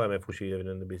 nu? Și după aia mai ai făcut și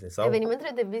evenimente de business, sau?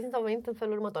 Evenimentele de business au venit în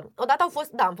felul următor. Odată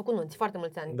am făcut nunți, foarte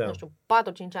mulți ani, nu știu, 4-5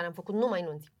 ani am făcut numai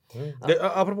nunți.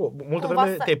 Apropo, multă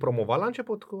vreme te-ai promovat la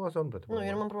început cu asta? Nu,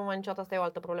 eu nu m-am promovat niciodată, asta e o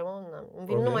altă problemă. Îmi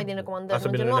vin numai din recomandări. Asta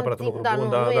bine, neapărat un lucru bun,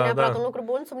 nu e neapărat un lucru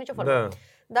bun sub nicio formă.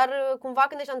 Dar cumva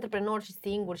când ești antreprenor și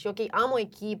singur și ok, am o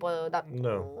echipă, dar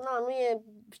nu e,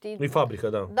 știi... Nu-i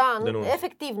fabrică, Da,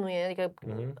 efectiv nu e, adică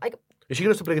e și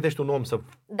greu să pregătești un om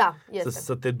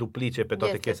să te duplice pe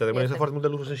toate chestiile. Este foarte multe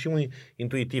lucruri, sunt și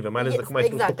intuitive, mai ales dacă mai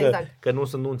spus că nu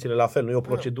sunt nunțile la fel, nu e o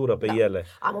procedură pe ele.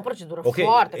 Am o procedură foarte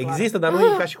clară. Există, dar nu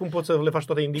e ca și cum poți să le faci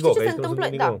toate Indigo. Știi ce se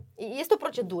întâmplă? Este o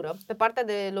procedură pe partea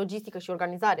de logistică și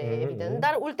organizare, evident,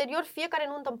 dar ulterior fiecare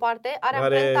nuntă în parte are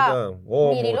amprenta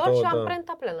mirilor și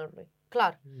amprenta plannerului.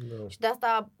 Clar. Și de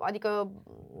asta, adică,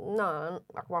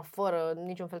 acum fără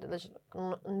niciun fel de... Deci,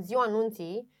 în ziua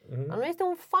anunții, nu este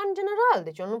un fan general,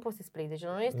 deci eu nu pot să explic. Deci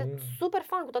nu este super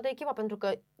fan cu toată echipa, pentru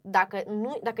că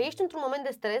dacă ești într-un moment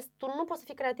de stres, tu nu poți să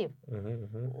fii creativ.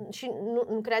 Și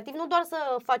creativ nu doar să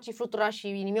faci fluturași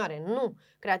și inimioare, nu.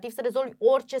 Creativ să rezolvi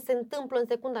orice se întâmplă în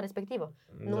secunda respectivă.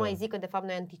 Nu mai zic că de fapt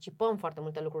noi anticipăm foarte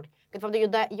multe lucruri. Că de fapt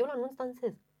eu la anunț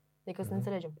dansez. Adică să ne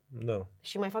înțelegem. Da.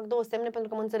 Și mai fac 2 semne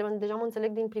pentru că deja mă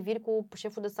înțeleg din priviri cu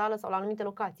șeful de sală sau la anumite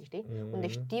locații, știi? Unde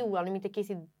știu anumite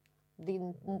chestii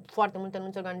din foarte multe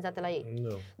anunți organizate la ei.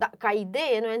 Dar ca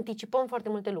idee, noi anticipăm foarte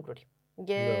multe lucruri.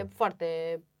 E foarte...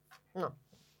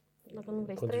 Dacă nu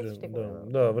vrei stres, știi cum...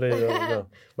 Da, vrei, da.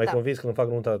 M-ai convins că când fac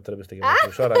nunta trebuie să te chemi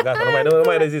ușoară, gata, nu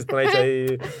mai rezist până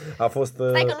aici, a fost...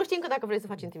 Stai că nu știm că dacă vrei să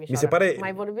faci în Timișoara. Mi se pare...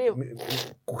 Mai vorbim.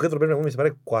 Cu cât vorbim mai mult, mi se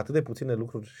pare cu atât de puține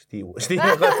lucruri știu. Știi?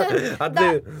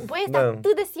 Băi, este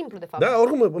atât de simplu, de fapt. Da,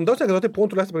 oricum, îmi dau seama că toate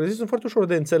ponturile astea pe care sunt foarte ușor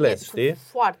de înțeles, știi?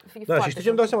 Foarte. Și știi ce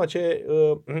îmi dau seama? Ce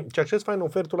acces fain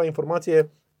ofertul la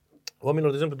informație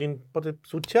oamenilor, de exemplu, din poate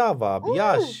Suceava,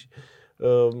 Iași,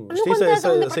 știi,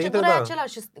 să intre, e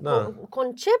același,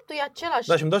 conceptul e același.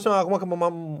 Da, și îmi dau seama acum că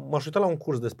m-aș uita la un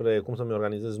curs despre cum să-mi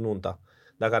organizez nunta.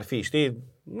 Dacă ar fi, știi,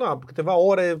 câteva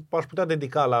ore aș putea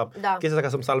dedica la chestia asta ca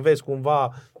să-mi salvez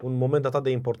cumva un moment atât de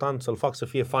important, să-l fac să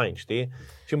fie fain, știi?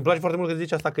 Și îmi place foarte mult că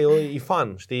zici asta că e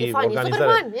fun, știi?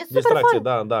 Organizarea, e distracție,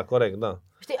 super da, corect, da.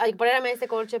 Știi, adică părerea mea este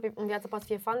că orice în viață poate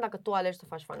fi fun dacă tu alegi să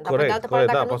faci fun. Dar pe de altă parte,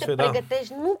 dacă nu te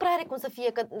pregătești, nu prea are cum să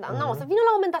fie, că o să vină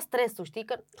la un moment dat stresul, știi?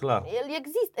 Că el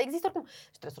există oricum.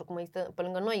 Stresul oricum există pe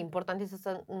lângă noi, important este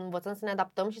să învățăm să ne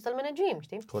adaptăm și să-l managiuim,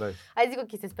 știi? Corect. Hai zic o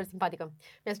chestie super simpatică.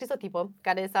 Mi-a scris o tipă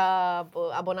care s-a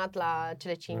abonat la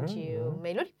cele 5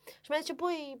 mail-uri și mi-a zis,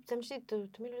 băi, ți-am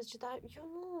citit mail-uri, zice, dar eu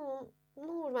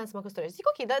nu urmeam să mă căsătoresc. Zic,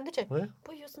 ok, dar de ce?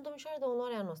 Păi eu sunt domnișoară de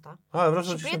onoare anul ăsta.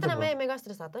 Și prietena mea e mega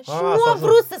stresată și nu a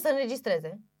vrut să se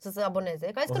înregistreze, să se aboneze.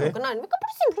 Că a zis că nu, că n-are nimic, că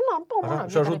pur și simplu n-am.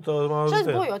 Și ajută. Și a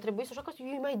zis, băi, eu a trebuit să așa că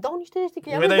eu îi mai dau niște chestii, că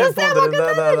ea nu-și dă seama că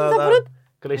s-a părut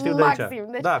că le știu de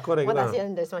aici. Da, corect, da. Dar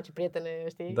îmi dă seama ce prietene,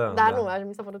 știi? Dar nu,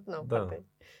 mi s-a părut, foarte...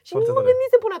 Și nu mă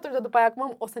gândisem până atunci, după aia,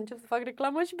 acum o să încep să fac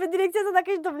reclamă și pe direcția asta dacă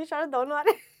ești domnișoară de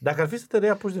onoare. Dacă ar fi să te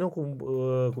reapuci din nou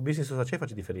cu business-ul ăsta, ce ai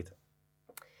face diferit?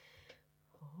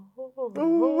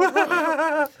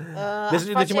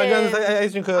 Deci imaginează, ai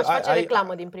zis că aș face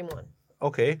reclamă din primul an.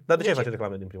 Ok, dar de ce ai face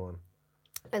reclame din primul an?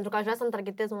 Pentru că aș vrea să-mi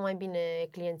targetez mai bine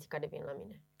clienții care vin la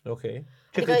mine. Ok.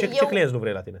 Ce clienți nu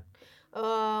vrei la tine?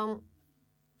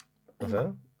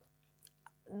 Așa?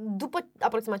 După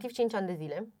aproximativ 5 ani de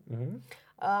zile,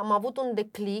 am avut un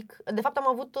declic. De fapt am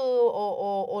avut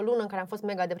o lună în care am fost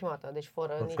mega deprimată, deci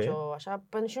fără nicio așa,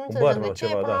 și nu înțelegeam de ce.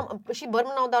 Și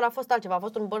burnout, dar a fost altceva. A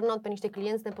fost un burnout pe niște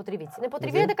clienți nepotriviți.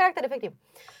 Nepotrivire de caracter efectiv.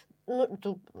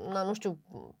 Nu știu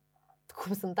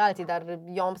cum sunt alții, dar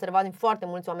eu am observat din foarte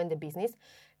mulți oameni de business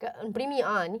că în primii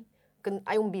ani, când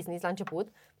ai un business la început,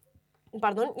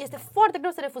 este foarte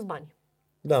greu să refuzi bani.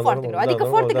 Foarte greu. Adică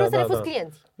foarte greu să refuzi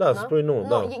clienți. Da, spui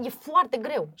nu. E foarte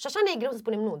greu. Și așa ne e greu să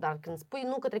spunem nu, dar când spui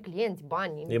nu către clienți,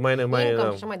 bani, income și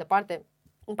așa mai departe,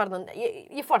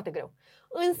 e foarte greu.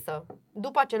 Însă,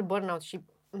 după acel burnout și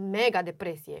mega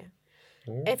depresie,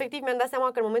 efectiv mi-am dat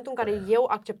seama că în momentul în care eu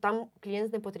acceptam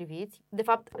clienți nepotriviți, de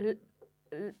fapt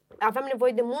aveam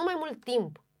nevoie de mult mai mult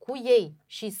timp cu ei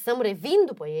și să-mi revin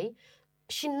după ei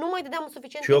și nu mai dădeam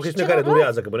suficient Și o chestiune care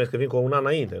durează, că bănesc că vin cu un an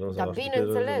înainte. Nu? Da,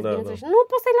 bineînțeles. Și nu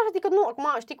poți să-i lași, adică nu, acum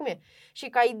știi cum e. Și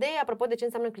ca idee, apropo de ce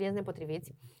înseamnă clienți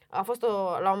nepotriviți, a fost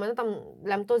la un moment dat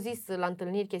le-am tot zis la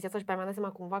întâlniri chestia asta și pe aia mi-am dat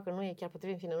seama cumva că nu e chiar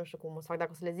potrivit, în fine, nu știu cum o să fac,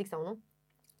 dacă o să le zic sau nu.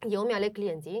 Eu mi-aleg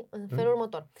clienții în felul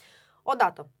următor.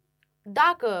 Odată,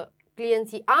 dacă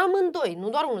clienții amândoi, nu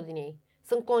doar unul din ei,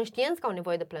 sunt conștienți că au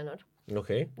nevoie de planner,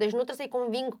 deci nu trebuie să-i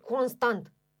conving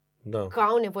constant că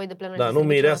au nevoie de planner. Da, nu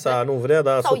mireasa nu vrea,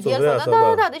 dar soțul vrea.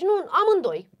 Da, deci nu,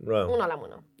 amândoi, una la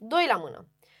mână, doi la mână.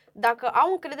 Dacă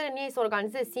au încredere în ei să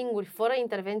organizeze singuri, fără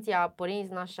intervenția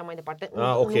părinți, și așa mai departe, nu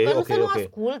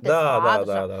asculte,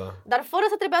 dar fără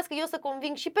să trebuiască eu să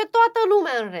conving și pe toată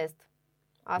lumea în rest.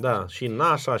 Asta. Da, și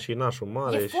nașa și nașul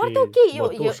mare. E și foarte ok.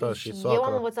 Eu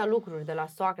am învățat lucruri de la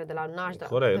soacră, de la naș,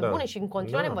 bune, și în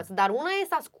continuare învăț. Dar una e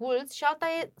să asculți și alta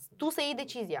e tu să iei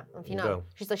decizia în final.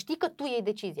 Și să știi că tu iei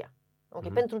decizia.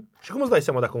 Pentru... Și cum îți dai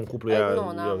seama dacă un cuplu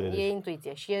e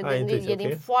intuiție. Și e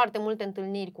din foarte multe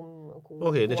întâlniri cu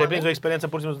deci ai prins o experiență,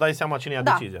 pur și simplu îți dai seama cine ia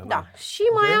decizia. Da. Și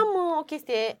mai am o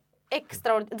chestie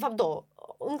extraordinară, de fapt două.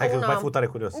 Hai că mai fut tare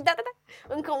curios. Da.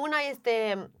 Încă una este...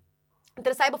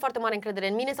 Trebuie să aibă foarte mare încredere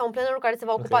în mine sau în plannerul care se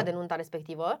va ocupa de nunta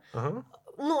respectivă.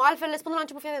 Nu, altfel le spun la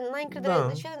început, fie n-ai încredere,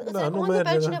 deci îți recomand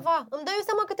pe altcineva. Îmi dau eu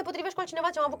seama că te potrivești cu altcineva,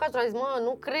 ce am avocat, zis,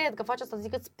 nu cred că faci asta,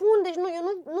 zic, îți spun, deci nu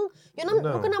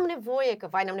că n-am nevoie, că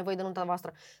n-am nevoie de nunta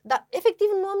voastră, dar efectiv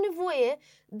nu am nevoie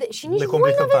și nici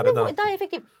voi n-aveți nevoie. Da,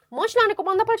 efectiv. Și l-am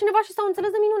recomandat pe altcineva și s-au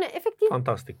înțeles de minune, efectiv.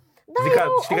 Fantastic.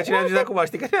 Știi că cine am zis acum?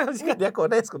 Știi că am zis că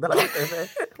Diaconescu de la TV.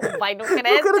 Vai, nu cred.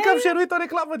 Nu cred că am șeruit o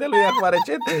reclamă de lui acum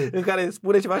recent în care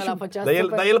spune ceva și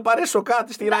dar el pare șocat,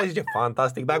 știi, și zice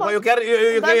fantastic. Dar eu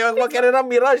chiar eram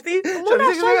mirat, știi? Și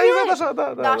am zis că așa,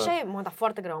 da. Da, așa e, dar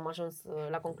foarte greu am ajuns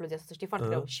la concluzia asta, să știi, foarte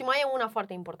greu. Și mai e una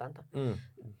foarte importantă.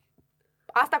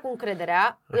 Asta cu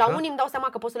încrederea, la unii îmi dau seama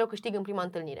că pot să le câștig în prima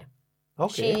întâlnire.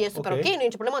 Și e super ok, nu e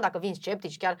nicio problemă dacă vin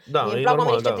sceptici, chiar îmi plac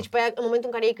oamenii sceptici pe aia, în momentul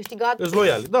în care ei câștigat. Îți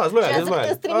loiali, și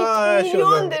îți trimit un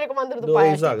milion de recomandări după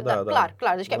aia. Exact,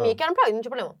 clar, deci mie chiar îmi plac, nicio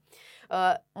problemă.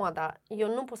 Dar eu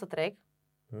nu pot să trec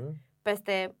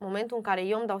peste momentul în care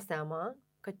eu îmi dau seama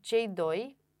că cei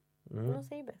doi nu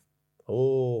se iubesc.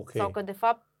 Sau că de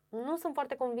fapt nu sunt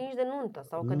foarte convinși de nuntă,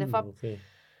 sau că de fapt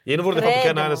ei nu vor de fapt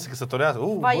că n-are să se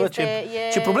căsătorească.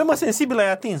 Ce problemă sensibilă ai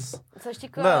atins. Să știi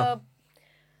că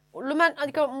lumea,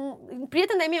 adică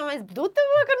prieteni de-ai mei mi-au zis, du-te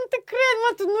mă că nu te cred, mă,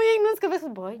 tu nu iei nu-ți că vezi,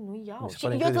 băi, nu iau. Și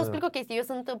eu ți-o explic o chestie, eu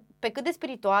sunt pe cât de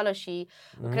spirituală și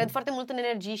cred foarte mult în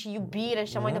energie și iubire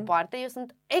și așa mai departe, eu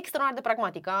sunt extraordinar de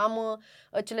pragmatică, am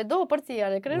cele două părți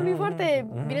ale creierului foarte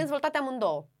bine dezvoltate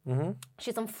amândouă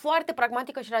și sunt foarte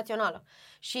pragmatică și rațională.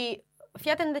 Și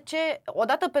fii atent de ce,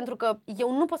 odată pentru că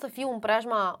eu nu pot să fiu în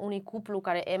preajma unui cuplu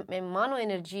care emană o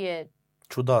energie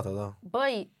ciudată,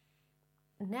 băi,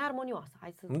 nearmonioasă,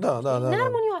 hai să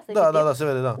nearmonioasă. Da, se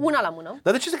vede, Una la mână.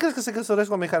 Dar de ce crezi că se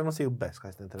căsătoresc oameni care nu se iubesc?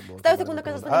 Hai să te întreb. Stai o secundă că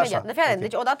să spun imediat.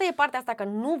 Deci odată e partea asta că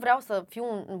nu vreau să fiu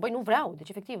nu vreau, deci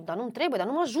efectiv, dar nu-mi trebuie, dar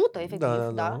nu mă ajută, efectiv,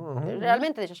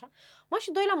 realmente, deci așa.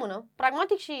 Și doi la mână,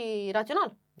 pragmatic și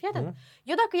rațional. Fii atent.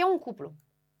 Eu dacă iau un cuplu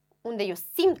unde eu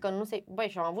simt că nu se,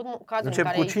 și am avut cazuri în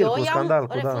care eu i-am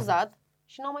refuzat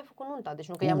și n-au mai făcut nunta, deci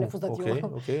nu că i-am refuzat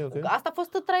eu. Asta a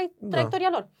fost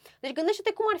traiectoria lor. Deci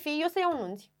gândește-te cum ar fi eu să iau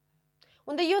nunți,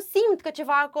 unde eu simt că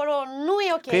ceva acolo nu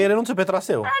e ok. Că ei renunță pe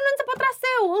traseu. Renunță pe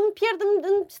traseu, îmi pierd,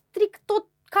 îmi stric tot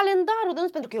calendarul de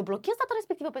nunți, pentru că eu blochez data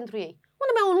respectivă pentru ei.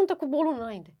 Unde mi-au o nuntă cu o lună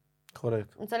înainte.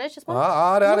 Corect. Înțelegi ce spun?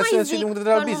 Are sens și din punct de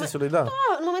vedere al business-ului, da.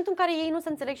 În momentul în care ei nu se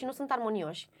înțeleg și nu sunt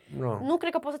armonioși, nu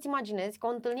cred că poți să-ți imaginezi că o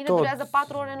întâlnire durează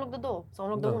 4 ore în loc de 2 sau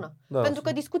în loc de 1. Pentru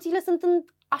că discuțiile sunt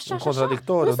așa și așa.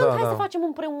 Nu sunt hai să facem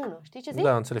împreună, știi ce zic?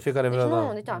 Da, înțeleg, fiecare vrea,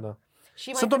 da.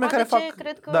 Și sunt oameni care fac...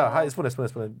 Cred că... Da, hai, spune.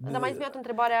 Dar mai zi-mi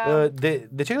întrebarea...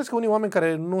 De ce crezi că unii oameni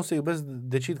care nu se iubesc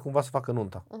decid cumva să facă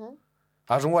nunta?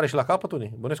 Ajung oare și la capăt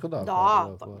unii? Bănesc că da.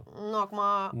 Da, nu, acum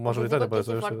majoritatea o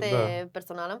chestie foarte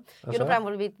personală. Eu nu prea am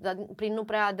vorbit, dar prin nu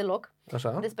prea deloc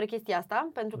despre chestia asta,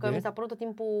 pentru că mi s-a părut tot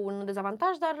timpul un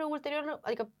dezavantaj, dar ulterior,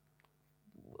 adică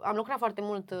am lucrat foarte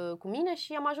mult cu mine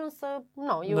și am ajuns să,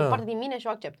 e o parte din mine și o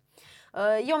accept.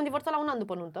 Eu am divorțat la 1 an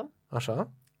după nuntă. Așa.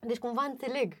 Deci cumva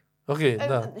înțeleg. Ok,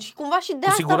 da. Și cumva și de cu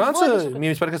asta siguranță, mie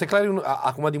mi se pare că este clar,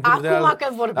 acum din punct de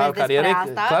vedere al carierei,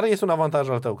 clar este un avantaj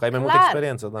al tău, că ai mai multă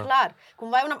experiență, da. Clar,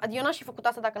 cumva eu n-aș fi făcut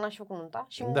asta dacă n-aș fi făcut nunta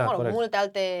și multe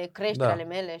alte creșteri ale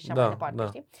mele și așa mai departe,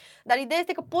 știi? Dar ideea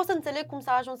este că pot să înțeleg cum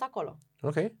s-a ajuns acolo.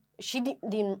 Ok. Și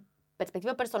din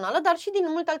perspectivă personală, dar și din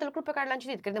multe alte lucruri pe care le-am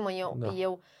citit. Crede-mă,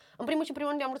 eu În primul și în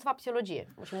primul rând eu am vrut să fac psihologie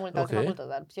și multe alte facultăți,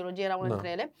 dar psihologie era una dintre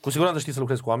ele. Cu siguranță știi să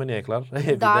lucrezi cu oameni, e clar.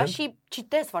 Evident. Da, și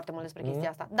citesc foarte mult despre chestia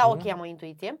asta. Da, ok, am o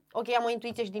intuiție. Ok, am o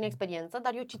intuiție și din experiență,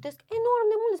 dar eu citesc enorm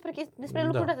de mult despre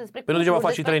lucrurile astea, despre Pentru degeaba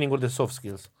faci și training-uri de soft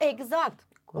skills. Exact.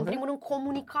 În primul rând,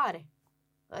 comunicare.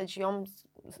 Deci eu am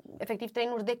efectiv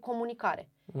trainuri de comunicare.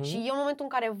 Și eu în momentul în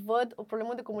care văd o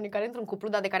problemă de comunicare într-un cuplu,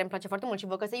 dar de care îmi place foarte mult și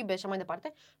văd că se iubesc și mai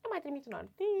departe, le mai trimit un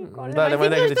articol, le mai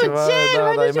zic nu știu ceva,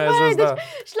 ce, mai ajuns, da.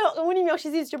 Și unii mi-au și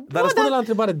zis, dar răspunde la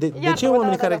întrebare, de ce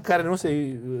oamenii care nu se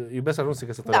iubesc ajung să se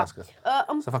căsătorească?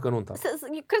 Să facă nunta?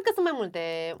 Cred că sunt mai multe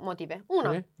motive.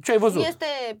 Una, ce ai văzut? Este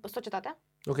societatea.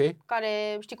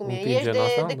 Care, știi cum e, ești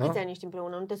de câți ani ești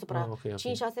împreună, nu te supăra. 5-6,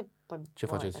 ce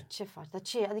faceți? Ce faci? Dar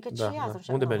ce? Adică ce e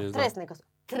asta? Unde mergeți? Trebuie să ne căsătorim.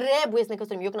 Trebuie să ne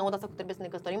căsătorim. Eu când aud asta că trebuie să ne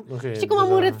căsătorim, știi cum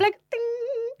am un red flag?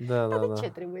 Da. De ce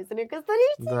trebuie să ne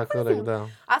căsătorim? Da, corect, da.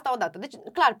 Asta odată. Deci,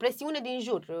 clar, presiune din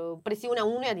jur, presiunea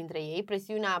unuia dintre ei,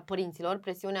 presiunea părinților,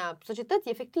 presiunea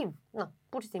societății, efectiv. Na,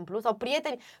 pur și simplu. Sau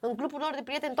prieteni, în grupul lor de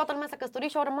prieteni, toată lumea s-a căsătorit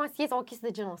și au rămas ei sau o chestie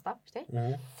de genul ăsta, știi?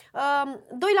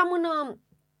 Doi la mână,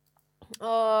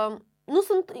 nu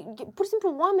sunt, pur și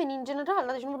simplu oamenii în general,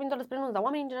 deci nu vorbim doar despre nunți, dar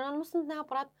oamenii în general nu sunt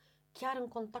neapărat chiar în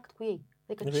contact cu ei.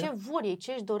 Adică ce vor ei,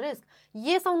 ce își doresc,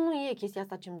 e sau nu e chestia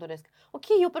asta ce-mi doresc. Ok,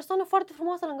 e o persoană foarte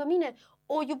frumoasă lângă mine,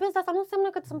 o iubesc, dar asta nu înseamnă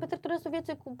că să-mi petrec restul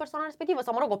vieții cu persoana respectivă.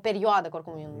 Sau mă rog, o perioadă, că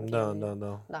oricum e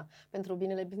Da. Pentru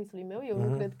binele business-ului meu, eu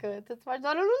nu cred că te-ți faci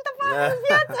doar o nuntă în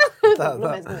viață.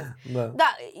 Glumesc. Da,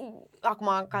 acum,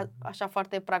 așa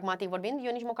foarte pragmatic vorbind,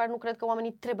 eu nici măcar nu cred că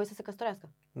oamenii trebuie să se căsătorească.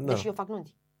 Deși eu fac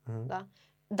nunți. Da?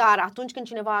 Dar atunci când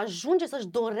cineva ajunge să-și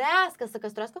dorească să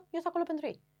căsătorească, eu sunt acolo pentru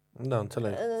ei. Da,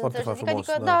 înțeleg. Foarte frumos.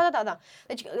 Adică, da.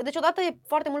 Deci odată e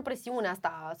foarte mult presiunea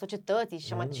asta societății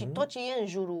și tot ce e în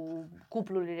jurul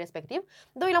cuplului respectiv.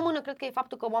 Doi la mână, cred că e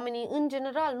faptul că oamenii în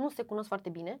general nu se cunosc foarte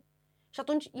bine și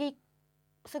atunci ei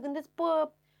se gândesc,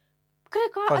 cred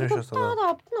că, adică,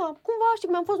 cumva, știi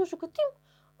cum am fost nu știu cât timp.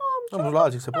 Am văzut la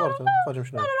alții, se poartă, facem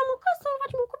și noi. Ne luăm în casă,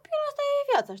 facem un copil, asta e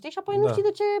viața, știi? Și apoi nu știi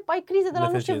de ce ai crize de la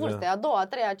nu știu ce vârste, a doua, a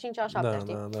treia, a cincea, a șaptea,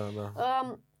 știi?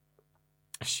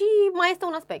 Și mai este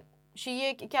un aspect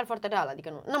și e chiar foarte real,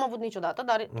 adică n-am avut niciodată,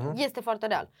 dar este foarte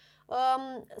real.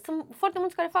 Sunt foarte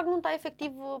mulți care fac nunta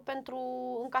efectiv pentru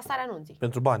încasarea nunții.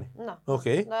 Pentru bani? Da. Ok.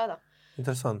 Da.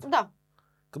 Interesant. Da.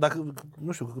 Dacă,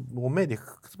 nu știu, o medie,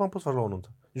 câți bani poți face la o nuntă?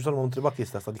 Nici doar m-am întrebat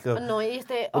chestia asta, adică... Nu,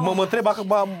 este... Mă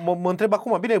întreb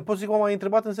acum, bine, pot să zic că m-am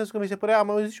întrebat în sensul că mi se părea,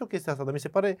 am zis și eu chestia asta, dar mi se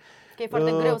pare... Că e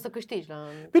foarte greu să câștigi la...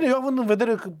 Bine, eu având în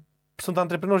vedere că sunt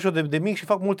antreprenor și eu de mic și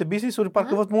fac multe business-uri,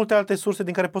 parcă văd multe alte surse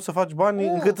din care poți să faci bani,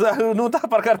 încât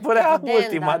parcă ar părea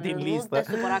ultima din listă. Nu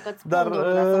te supăra că-ți spun,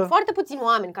 sunt foarte puțini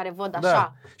oameni care văd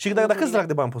așa. Și dacă câți drag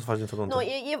de bani poți să faci dintr-o nuntă? Nu,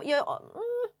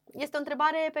 este o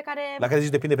întrebare pe care... La care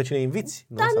zici depinde pe cine inviți?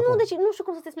 Da, nu, deci nu știu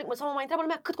cum să te explic. Sau mă mai întreabă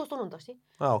lumea cât costă o nuntă, știi?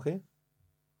 Ok.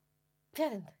 Fii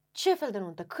atent. Ce fel de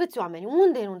nuntă? Câți oameni?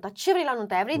 Unde e nunta? Ce vrei la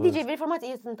nunta aia? Vrei DJ? Vrei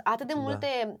informații? Sunt atât de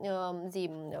multe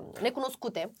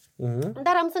necunoscute.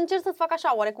 Dar am să încerc să-ți fac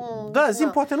așa, oarecum... Da,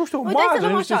 zi-mi poate, nu știu, o margă,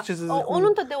 nu știu ce să zic. O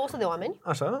nuntă de 100 de oameni.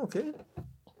 Așa, ok.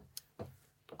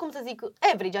 Cum să zic,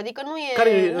 average, adică nu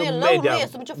e low, nu e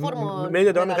sub nicio formă.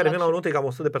 Media de oameni care vin la o nuntă e cam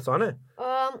 100 de persoane?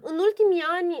 În ultimii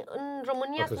ani, în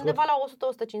România, sunt undeva la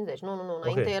 100-150. Nu,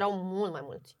 înainte erau mult mai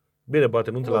mulți. Bine,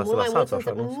 poate nuntă la sat,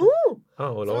 așa, nu?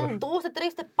 Nu! Sunt 200,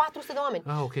 300, 400 de oameni.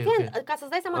 Ok. Ca să-ți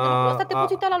dai seama de lucrul ăsta, te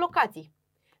poți uita la locații.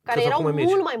 Care erau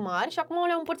mult mai mari și acum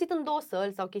le-au împărțit în două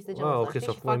săli sau chestii de genul ăsta.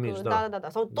 Sau cum mici, da.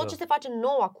 Sau tot ce se face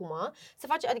nou acum, se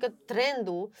face, adică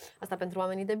trendul, asta pentru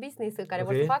oamenii de business care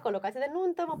vor să facă o locație de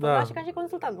nuntă, mă pot și ca și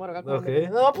consultant, mă rog, acum.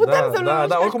 Putem să luăm.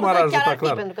 Da, oricum ar ajuta,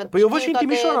 clar. Păi eu văd și în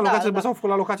Timișoara, locațiile s-au făcut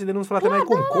la locații de nunți, frate, n-ai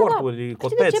cum, corturi,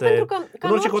 cotețe.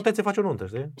 În orice cotețe faci o nuntă,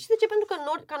 știi? Și de ce? Pentru că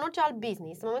ca în orice alt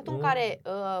business, în momentul în care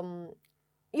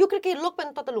eu cred că e loc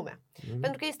pentru toată lumea.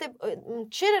 Pentru că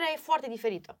cererea e foarte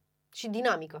diferită și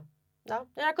dinamică. Da?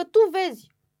 Dacă tu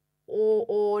vezi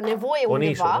o nevoie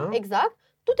undeva, nișă, exact,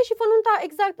 tu te și fă nunta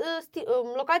exact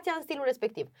locația în stilul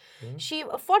respectiv. Și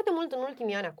foarte mult în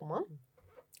ultimii ani acum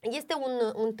este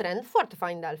un trend foarte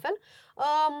fain de altfel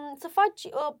să faci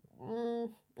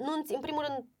nunți în primul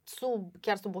rând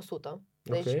chiar sub 100.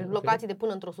 Deci locații de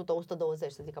până într-o 100-120,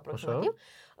 să zic aproximativ,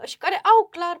 și care au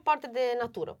clar parte de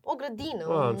natură. O grădină,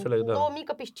 o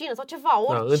mică piscină sau ceva.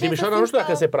 În Timișoara nu știu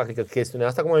dacă se practică chestiunea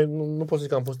asta. Acum nu pot să zic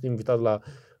că am fost invitat la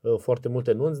foarte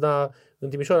multe nunți, dar în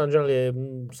Timișoara în general e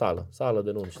sală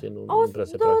de nunți, știi? Nu prea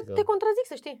se practică. Te contrazic,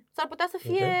 să știi. S-ar putea să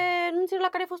fie nunțile la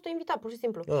care ai fost invitat, pur și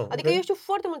simplu. Adică eu știu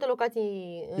foarte multe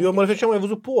locații. Eu mă refer și am mai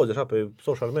văzut poze așa pe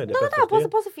social media. Da, poate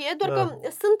să fie, doar că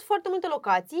sunt foarte multe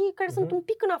locații care sunt un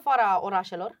pic în afara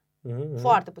orașelor.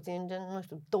 foarte puțin, gen, nu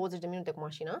știu, 20 de minute cu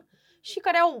mașina, și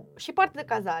care au și parte de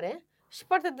cazare, și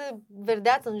parte de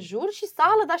verdeață în jur și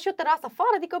sală, dar și o terasă afară,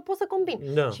 adică poți să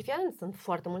combini. Da. Și fii sunt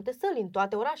foarte multe săli în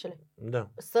toate orașele. Da.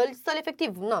 Săli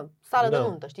efectiv, sală de Da.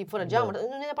 nuntă, știi, fără geamuri,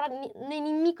 nu e neapărat, nu e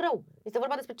nimic rău. Este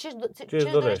vorba despre ce-și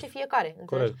dorești. dorește fiecare.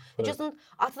 Corect. Deci eu sunt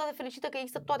atât de fericită că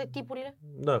există toate tipurile.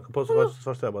 Da, că poți să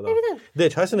faci treaba, da. Evident.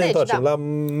 Deci, hai să ne întoarcem la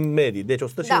medii. Deci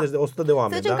 100 de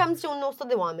oameni, să zicem da? că am zis 100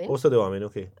 de oameni. 100 de oameni,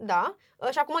 ok. Da.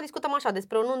 Și acum discutăm așa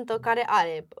despre o nuntă care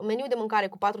are meniu de mâncare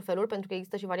cu 4 feluri, pentru că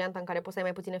există și varianta în care poți să ai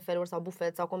mai puține feluri sau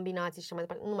bufet sau combinații și așa mai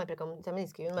departe. Nu mai plecăm, ți-am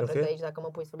zis că eu nu mai plec de aici dacă mă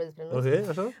pui să vorbesc despre nunți. Ok,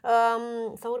 așa?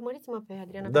 Sau urmăriți-mă pe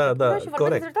Adriana Da, și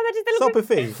vorbesc despre toate aceste sau lucruri.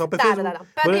 pe Facebook, sau pe Da, Facebook. da, da.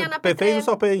 Pe Adriana Pe Petre Facebook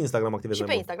sau pe Instagram activezi și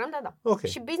mai pe mult. Instagram, da. Ok.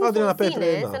 Și business-ul Adriana în sine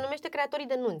Petre, da. se numește creatorii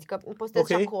de nunți, că postez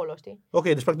și acolo, știi? Ok,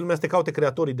 deci practic lumea să te caute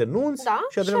creatorii de nunți Da,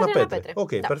 și Adriana Petre. Petre.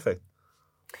 Ok, Da. perfect.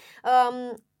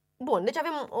 Bun, deci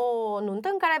avem o nuntă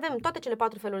în care avem toate cele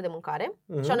 4 feluri de mâncare,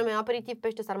 și anume aperitiv,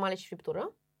 pește, sarmale și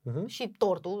friptură, și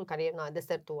tortul, care e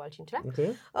desertul al 5-lea.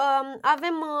 Okay.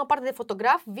 Avem parte de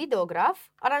fotograf, videograf,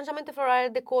 aranjamente florale,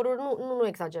 decoruri, nu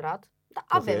exagerat, dar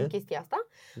avem chestia asta.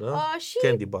 Da? Și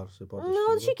candy bar se poate.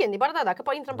 și candy bar, da, că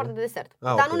intră în parte de desert.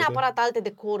 Dar okay, nu neapărat alte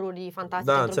decoruri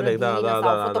fantastice, da, într-o grădină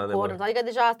sau fotocor, adică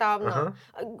deja asta,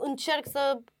 încerc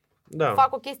să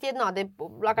fac o chestie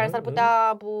la care s-ar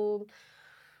putea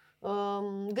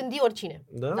gândi oricine.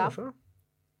 Da, așa?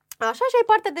 Așa, și ai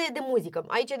parte de muzică.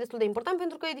 Aici e destul de important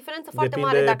pentru că e diferență foarte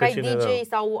mare dacă ai DJ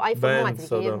sau ai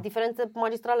formații. E diferență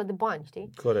magistrală de bani, știi?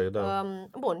 Corect, da.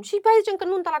 Bun, și hai zicem că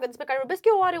nunta despre care vorbesc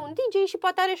eu are un DJ și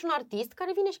poate are și un artist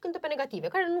care vine și cântă pe negative,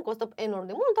 care nu costă enorm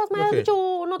de mult, ați mai aduce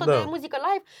o notă de muzică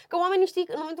live, că oamenii știi,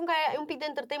 în momentul în care ai un pic de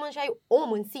entertainment și ai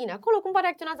om în sine acolo, cumva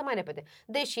reacționează mai repede.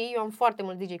 Deși eu am foarte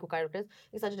mulți DJ cu care lucrez,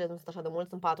 exagerez, nu sunt așa de mulți,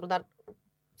 sunt 4, dar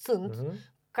sunt,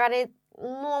 care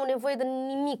nu au nevoie de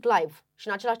nimic live și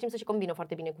în același timp să și combină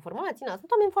foarte bine cu formații.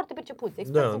 Sunt oameni foarte percepuți,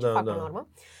 experți în ce fac până la urmă.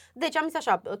 Deci am zis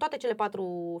așa, toate cele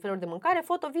 4 feluri de mâncare,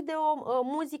 foto, video,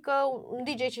 muzică, un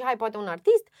DJ și poate un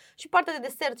artist și partea de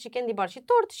desert și candy bar și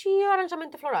tort și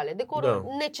aranjamente florale, decoruri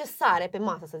necesare pe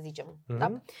masă, să zicem. Da?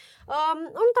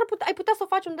 Ai putea să o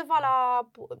faci undeva la...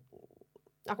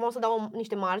 Acum o să dau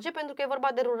niște marge pentru că e vorba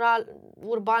de rural,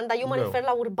 urban, dar eu mă refer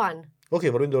la urban. Ok,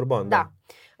 vorbim de urban, da.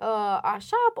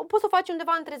 Așa, poți să o faci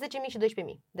undeva între 10.000 și 12.000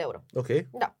 de euro. Ok.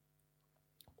 Da.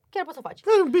 Chiar poți să o faci.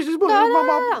 Business, bă,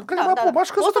 m-aș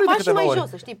căsători de câteva ori.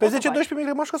 Jos, știi, pe 10-12 mii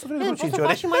m-aș căsători de 5 ori. Poți să o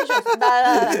faci și mai jos. Da.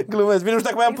 Glumesc, bine, nu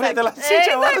știu dacă mai am prieteni la 5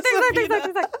 ori.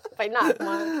 Exact. Păi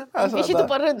vii și tu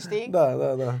pe rând, știi? Da.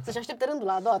 Să-și aștepte rândul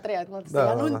la a doua, a treia, să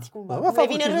ia nunți cumva. Mai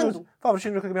vine rândul. Fapt, și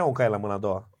cred că mi-au un cai la mâna a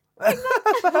doua.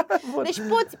 Deci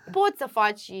poți să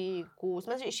faci cu...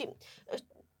 Și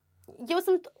eu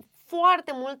sunt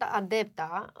foarte mult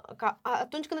adepta ca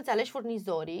atunci când îți alegi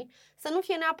furnizorii să nu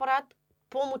fie neapărat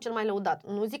pomul cel mai lăudat.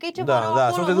 Nu zic că e ceva rău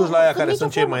acolo. Să nu te duci la aia care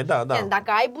sunt cei mai...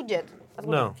 Dacă ai buget,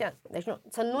 deci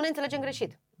să nu ne înțelegem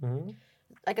greșit.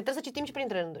 Adică trebuie să citim și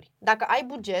printre rânduri. Dacă ai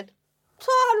buget,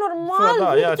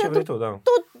 normal, ia ce vrei tu, tot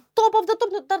top of the top,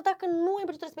 dar dacă nu ai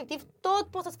bugetul respectiv, tot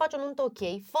poți să-ți faci o nuntă ok,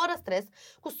 fără stres,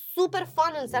 cu super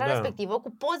fun în seara respectivă, cu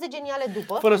poze geniale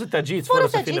după, fără să te agiți, fără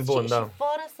să fii nebun, și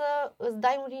fără să îți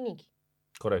dai un rinichi.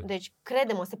 Corect. Deci,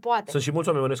 crede-mă, se poate. Sunt și mulți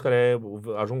oameni care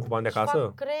ajung cu bani de acasă?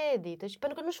 Fac credit, deci,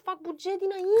 pentru că nu-și fac buget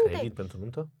dinainte. Credit pentru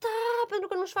nuntă? Da, pentru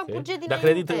că nu-și fac buget dinainte. Dar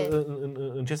credit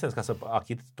în ce sens? Ca să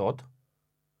achit tot?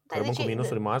 Că rămân cu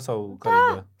minusuri mari sau care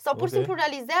idee? Sau pur și simplu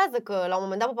realizează că la un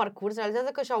moment dat pe parcurs realizează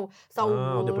că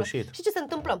s-au depășit. Și ce se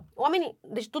întâmplă? Oamenii,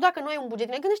 deci tu dacă nu ai un buget,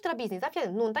 gândește la business,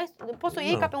 nu, poți să o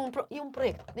iei ca pe un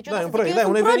proiect. Deci eu sunt project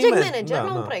manager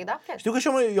la un proiect, da? Știu că și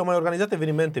eu mai organizat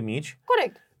evenimente mici.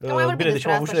 Corect. Bine, deci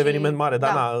am avut și un eveniment mare,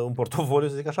 în portofoliu,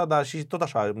 să zic așa, dar și tot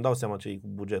așa, îmi dau seama ce-i cu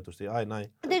bugetul, știi?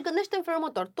 N-ai. Deci gândește în felul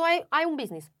următor, tu ai un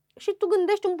business și tu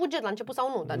gândești un buget la început sau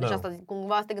nu, dar deci asta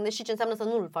cumva să te gândești și ce înseamnă să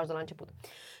nu-l faci de la început.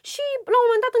 Și la un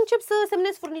moment dat începi să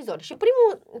semnezi furnizori. Și primul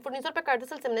furnizor pe care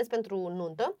trebuie să-l semnezi pentru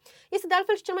nuntă este de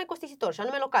altfel și cel mai costisitor, și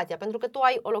anume locația, pentru că tu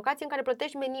ai o locație în care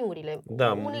plătești meniurile.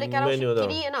 Unele chiar au și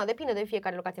chirie, depinde de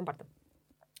fiecare locație în parte.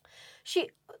 Și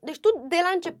deci tu de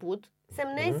la început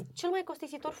semnezi cel mai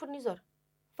costisitor furnizor,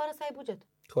 fără să ai buget.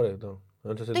 Corect, da.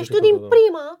 Deci tu din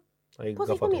prima poți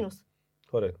să-i cu minus.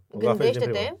 Corect.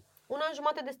 Gândește-te un an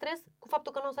jumate de stres cu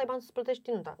faptul că nu o să ai bani să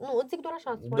plătești nunta. Nu, îți zic doar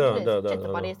așa, să imaginezi. Ce ți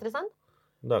pare? E stresant?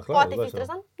 Da, clar. Poate fi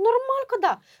stresant? Normal că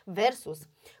da. Versus,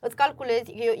 îți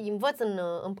calculezi, eu îi învăț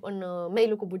în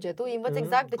mail-ul cu bugetul, îi învăț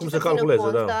exact de ce să țină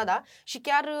cont, da. Și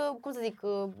chiar, cum să zic,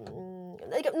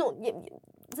 adică, nu,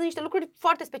 sunt niște lucruri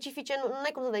foarte specifice, nu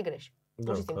ai cum să dai greș.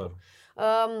 Pur și simplu.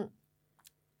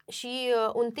 Și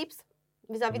un tips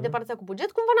vis-a-vis de partea cu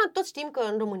buget, cumva toți știm că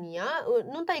în România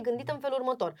nunta e gândită în felul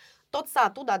următor. Tot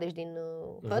satul, deci din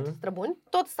străbuni,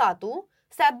 tot satul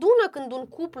se adună când un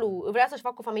cuplu vrea să-și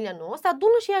facă o familie nouă, se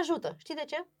adună și îi ajută. Știi de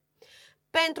ce?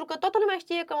 Pentru că toată lumea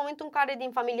știe că în momentul în care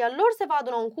din familia lor se va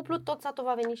aduna un cuplu, tot satul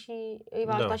va veni și îi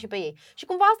va ajuta și pe ei. Și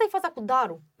cumva asta e faza cu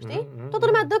darul, știi? Toată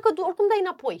lumea dă, că oricum dai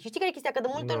înapoi. Și știi care e chestia? Că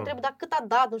de multe ori întreb, dar cât a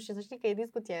dat, nu știu, să știi că e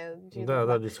discuția.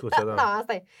 Discuția, da. Da,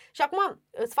 asta e. Și acum,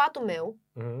 sfatul meu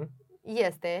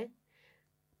este,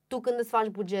 tu când îți faci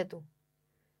bugetul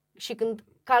și când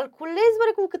calculezi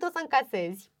oarecum cât o să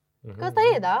încasezi, că asta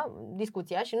e, da,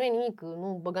 discuția și nu e nimic,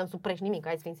 nu băgăm sub preș nimic,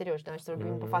 hai să fim serioși, da, și să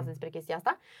vorbim pe față despre chestia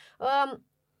asta.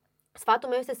 Sfatul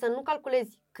meu este să nu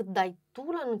calculezi cât dai tu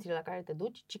la anunțile la care te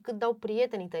duci, ci cât dau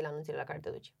prietenii tăi la anunțile la care te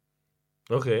duci.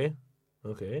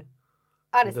 Ok.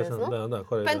 Are sens, nu? Da,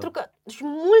 corect. Pentru că și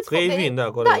mulți copii...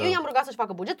 eu i-am rugat să-și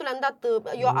facă bugetul, le-am dat,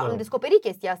 am descoperit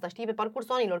chestia asta, știi, pe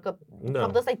parcursul anilor, că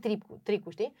fapt ăsta e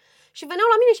tricul, știi? Și veneau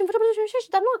la mine și îmi făceau bugetul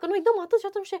și dar nu, că noi dăm atât și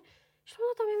atunci și la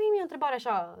dată mi-a întrebare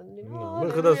așa.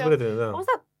 Că dați prieteni, da. Am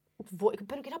stat,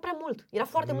 pentru că era prea mult, era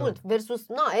foarte mult versus,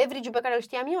 average-ul pe care îl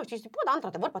știam eu, știi? Da,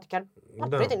 într-adevăr, poate chiar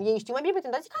prieteni, ei știu mai bine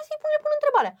prieteni, dar zic, hai să-i pun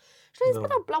întrebarea. Și le-am zis,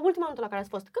 la ultima notă la care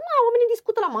ați fost, că oamenii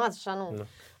discută la masă, așa, nu,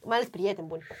 mai ales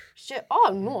prieteni buni. Și ce,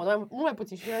 nu, dar mult mai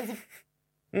puțin. Și eu zic,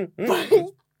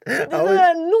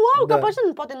 nu au, că așa,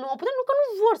 poate nu au putea, nu, că nu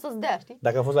vor să-ți dea, știi?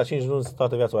 Dacă am fost la 5 luni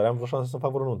toată viața, oare am vreo șansă să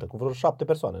fac vreo nuntă, cu vreo 7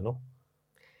 persoane, nu?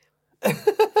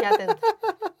 Fii atent.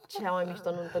 Cea mai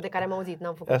mișto nuntă de care am auzit,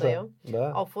 n-am făcut-o eu.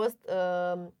 Da.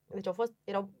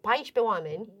 Erau 14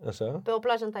 oameni pe o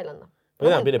plajă în Thailanda.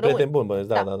 Bine, prieteni buni, băieți,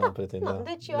 da, prieteni, da.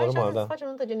 Deci eu așa să faci o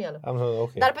nuntă genială.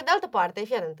 Dar pe de altă parte,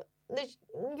 fii atent. Deci,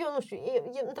 eu nu știu,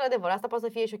 într-adevăr, asta poate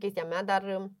să fie și o chestia mea,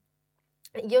 dar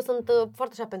eu sunt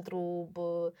foarte așa pentru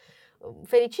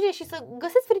fericire și să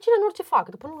găsesc fericire în orice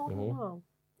fac. Până la urmă,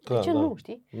 de ce nu,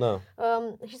 știi? Da.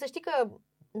 Și să știi că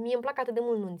mie îmi plac atât de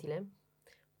mult nunțile,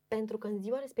 pentru că în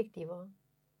ziua respectivă,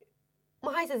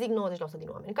 hai să zic 90% din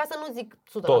oameni, ca să nu zic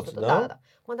 100%. Toți, da?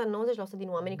 Dar 90% din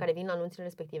oamenii care vin la anunțile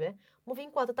respective, mă vin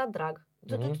cu atâta drag.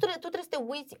 Tu trebuie să te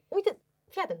uiți, uite,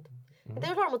 fii atent, te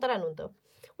duci la următoarea nuntă,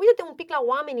 uite-te un pic la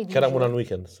oamenii din jur. Chiar am una în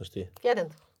weekend, să știi. Fii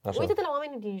atent, uite-te la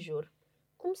oamenii din jur,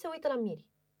 cum se uită la miri.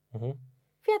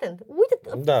 Fii atent, uite-te.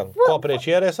 Da, cu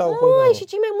apreciere sau cu... Și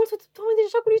cei mai mulți oameni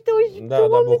deja cu niște ochi,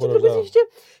 oameni ce drăguți și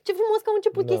ce frumos că au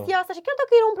început chestia asta. Și chiar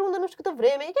dacă erau împreună nu știu câtă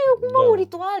vreme, e cumva un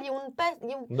ritual,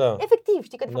 efectiv,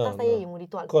 știi că de fapt asta e un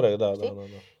ritual. Corect, da.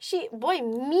 Și,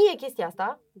 mie chestia asta,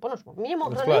 nu știu, mie mă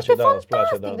hrănește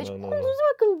fantastic. Deci cum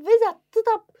când vezi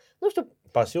atâta, nu știu,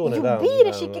 pasiune,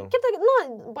 iubire și chiar dacă,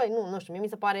 nu știu, mie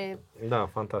mi se pare... Da,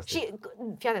 fantastic. Și,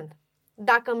 fii atent,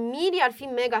 dacă mirii ar fi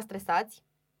mega stresați,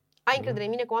 ai încredere în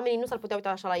mine că oamenii nu s-ar putea uita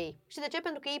așa la ei. Și de ce?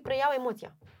 Pentru că ei preiau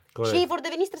emoția. Corect. Și ei vor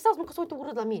deveni stresați, nu că se uită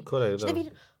urât la mine. Corect, și devin,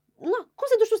 cum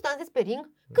se duci tu să dansezi pe ring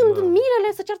când mirele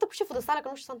se ceartă cu șeful de sală că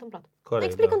nu știu ce s-a întâmplat? Corect,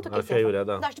 explicăm tot chestia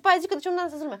asta. Da. Și după aia zic că de ce nu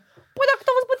dansează lumea? Păi dacă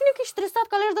te-au văzut pe tine că ești stresat,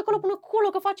 că alergi de acolo până acolo,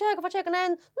 că faci aia, că n-ai...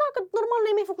 că normal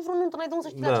n-ai mai făcut vreo nuntă, n-ai de unde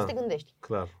să știi la ce te gândești.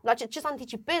 Clar. La ce să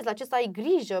anticipezi, la ce să ai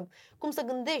grijă, cum să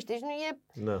gândești. Deci nu e...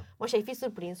 Și ai fi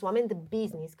surprins oameni de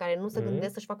business care nu se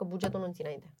gândesc să-și facă bugetul nunții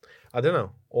înainte. Adriana,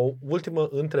 o ultimă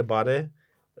întrebare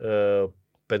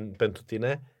pentru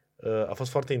tine. A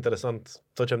fost foarte interesant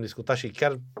tot ce am discutat și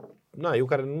chiar, eu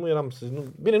care nu eram,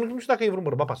 bine, nu știu dacă e vreun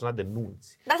bărbat pasionat de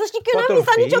nunți. Dar să știi că eu n-am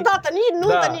visat niciodată, nici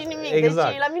nuntă, nici nimic, exact.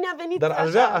 Deci la mine a venit. Dar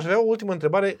aș vrea o ultimă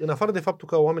întrebare, în afară de faptul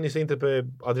că oamenii să intre pe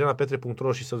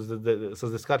adrianapetre.ro și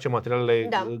să-ți descarce materialele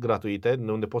gratuite,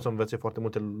 unde poți să învețe foarte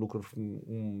multe lucruri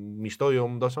mișto. Eu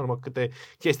îmi dau seama câte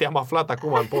chestii am aflat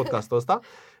acum în podcastul ăsta,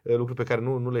 lucruri pe care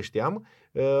nu le știam.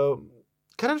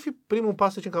 Care ar fi primul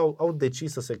pas, să zicem că au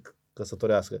decis să se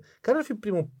căsătorească? Care ar fi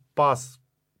primul pas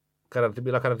la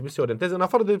care ar trebui să se orienteze, în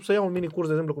afară de să ia un mini curs,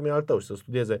 de exemplu, cum e al tău, și să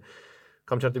studieze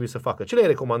cam ce ar trebui să facă? Ce le-ai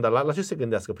recomandat? La ce se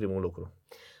gândească primul lucru?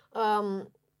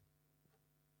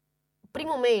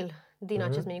 Primul mail din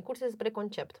acest mini curs este despre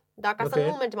concept. Dacă să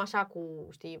nu mergem așa cu,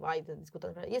 hai să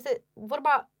discutăm. Este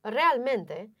vorba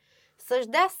realmente să-și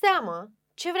dea seama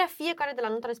ce vrea fiecare de la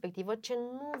nunta respectivă, ce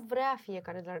nu vrea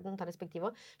fiecare de la nunta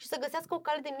respectivă și să găsească o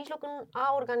cale de mijloc în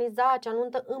a organiza acea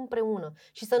nuntă împreună.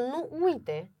 Și să nu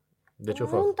uite de ce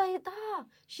nunta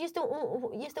și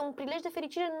este un prilej de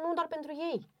fericire nu doar pentru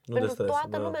ei, pentru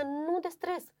toată lumea, nu de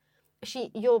stres. Și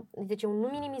eu nu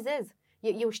minimizez.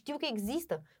 Eu știu că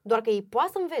există, doar că ei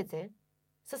poate să învețe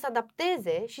să se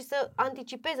adapteze și să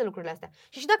anticipeze lucrurile astea.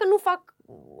 Și dacă nu fac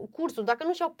cursul, dacă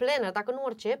nu și-au planner, dacă nu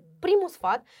orice, primul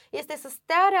sfat este să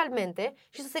stea realmente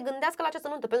și să se gândească la această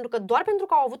nuntă. Pentru că doar pentru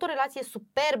că au avut o relație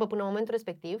superbă până în momentul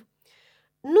respectiv,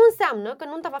 nu înseamnă că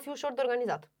nunta va fi ușor de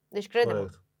organizat. Deci crede-mă.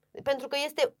 Pentru că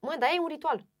este, e un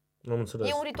ritual. Am înțeles.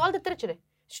 E un ritual de trecere.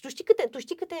 Și tu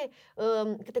știi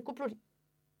câte cupluri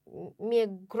mi-e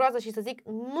groază și să zic,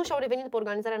 nu și-au revenit după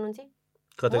organizarea anunții?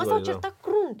 S-au certat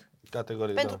crunt.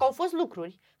 Categoric, pentru că au fost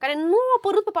lucruri care nu au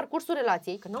apărut pe parcursul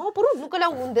relației, că nu au apărut, nu că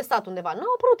le-au îndesat undeva, nu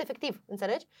au apărut efectiv,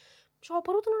 înțelegi? Și au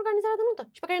apărut în organizarea de nuntă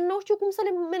și pe care nu știu cum să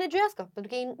le managuească, pentru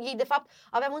că ei de fapt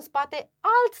aveau în spate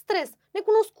alt stres,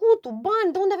 necunoscutul,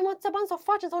 bani, de unde avem atâția bani, sau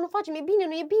facem sau nu facem, e bine,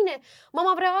 nu e bine,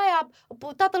 mama vrea aia,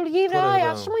 tatăl ei vrea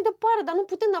aia și mai departe, dar nu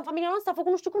putem, dar familia noastră a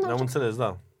făcut nu știu cum. Am înțeles, da.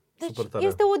 Deci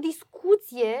este o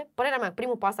discuție, părerea mea,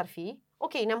 primul pas ar fi,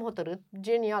 ok, ne-am hotărât,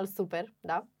 genial, super,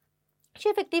 da? Și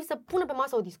efectiv să pună pe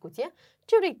masă o discuție,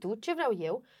 ce vrei tu, ce vreau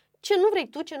eu, ce nu vrei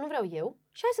tu, ce nu vreau eu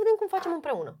și hai să vedem cum facem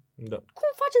împreună. Da. Cum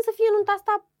facem să fie nunta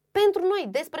asta pentru noi,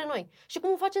 despre noi și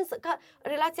cum facem ca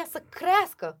relația să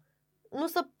crească, nu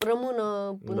să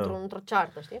rămână într-o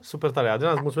ceartă, știi? Super tare.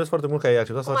 Adriana, îți mulțumesc foarte mult că ai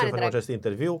acceptat să facem acest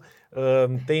interviu.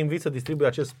 Te invit să distribui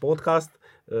acest podcast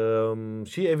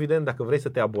și evident dacă vrei să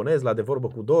te abonezi la De Vorbă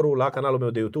cu Doru, la canalul meu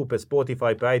de YouTube, pe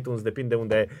Spotify, pe iTunes, depinde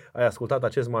unde ai ascultat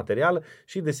acest material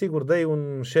și desigur dă-i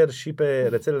un share și pe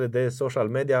rețelele de social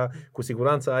media, cu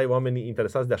siguranță ai oameni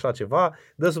interesați de așa ceva.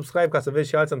 Dă subscribe ca să vezi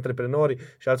și alți antreprenori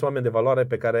și alți oameni de valoare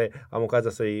pe care am ocazia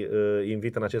să-i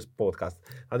invit în acest podcast.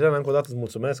 Adriana, încă o dată îți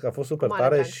mulțumesc, a fost super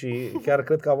tare și chiar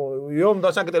cred că eu îmi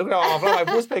dau seama câte lucruri am aflat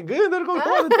mai pus pe gânduri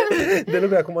de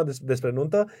lucruri acum despre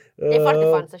nuntă. E foarte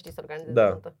fun să știi să organizezi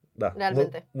nuntă. Da.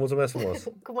 Realmente. Mulțumesc frumos.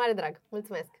 Cu mare drag.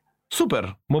 Mulțumesc.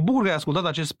 Super! Mă bucur că ai ascultat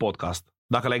acest podcast.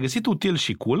 Dacă l-ai găsit util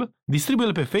și cool,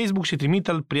 distribuie-l pe Facebook și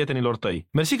trimite-l prietenilor tăi.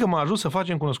 Mersi că m-a ajutat să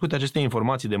facem cunoscute aceste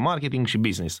informații de marketing și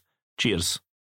business. Cheers!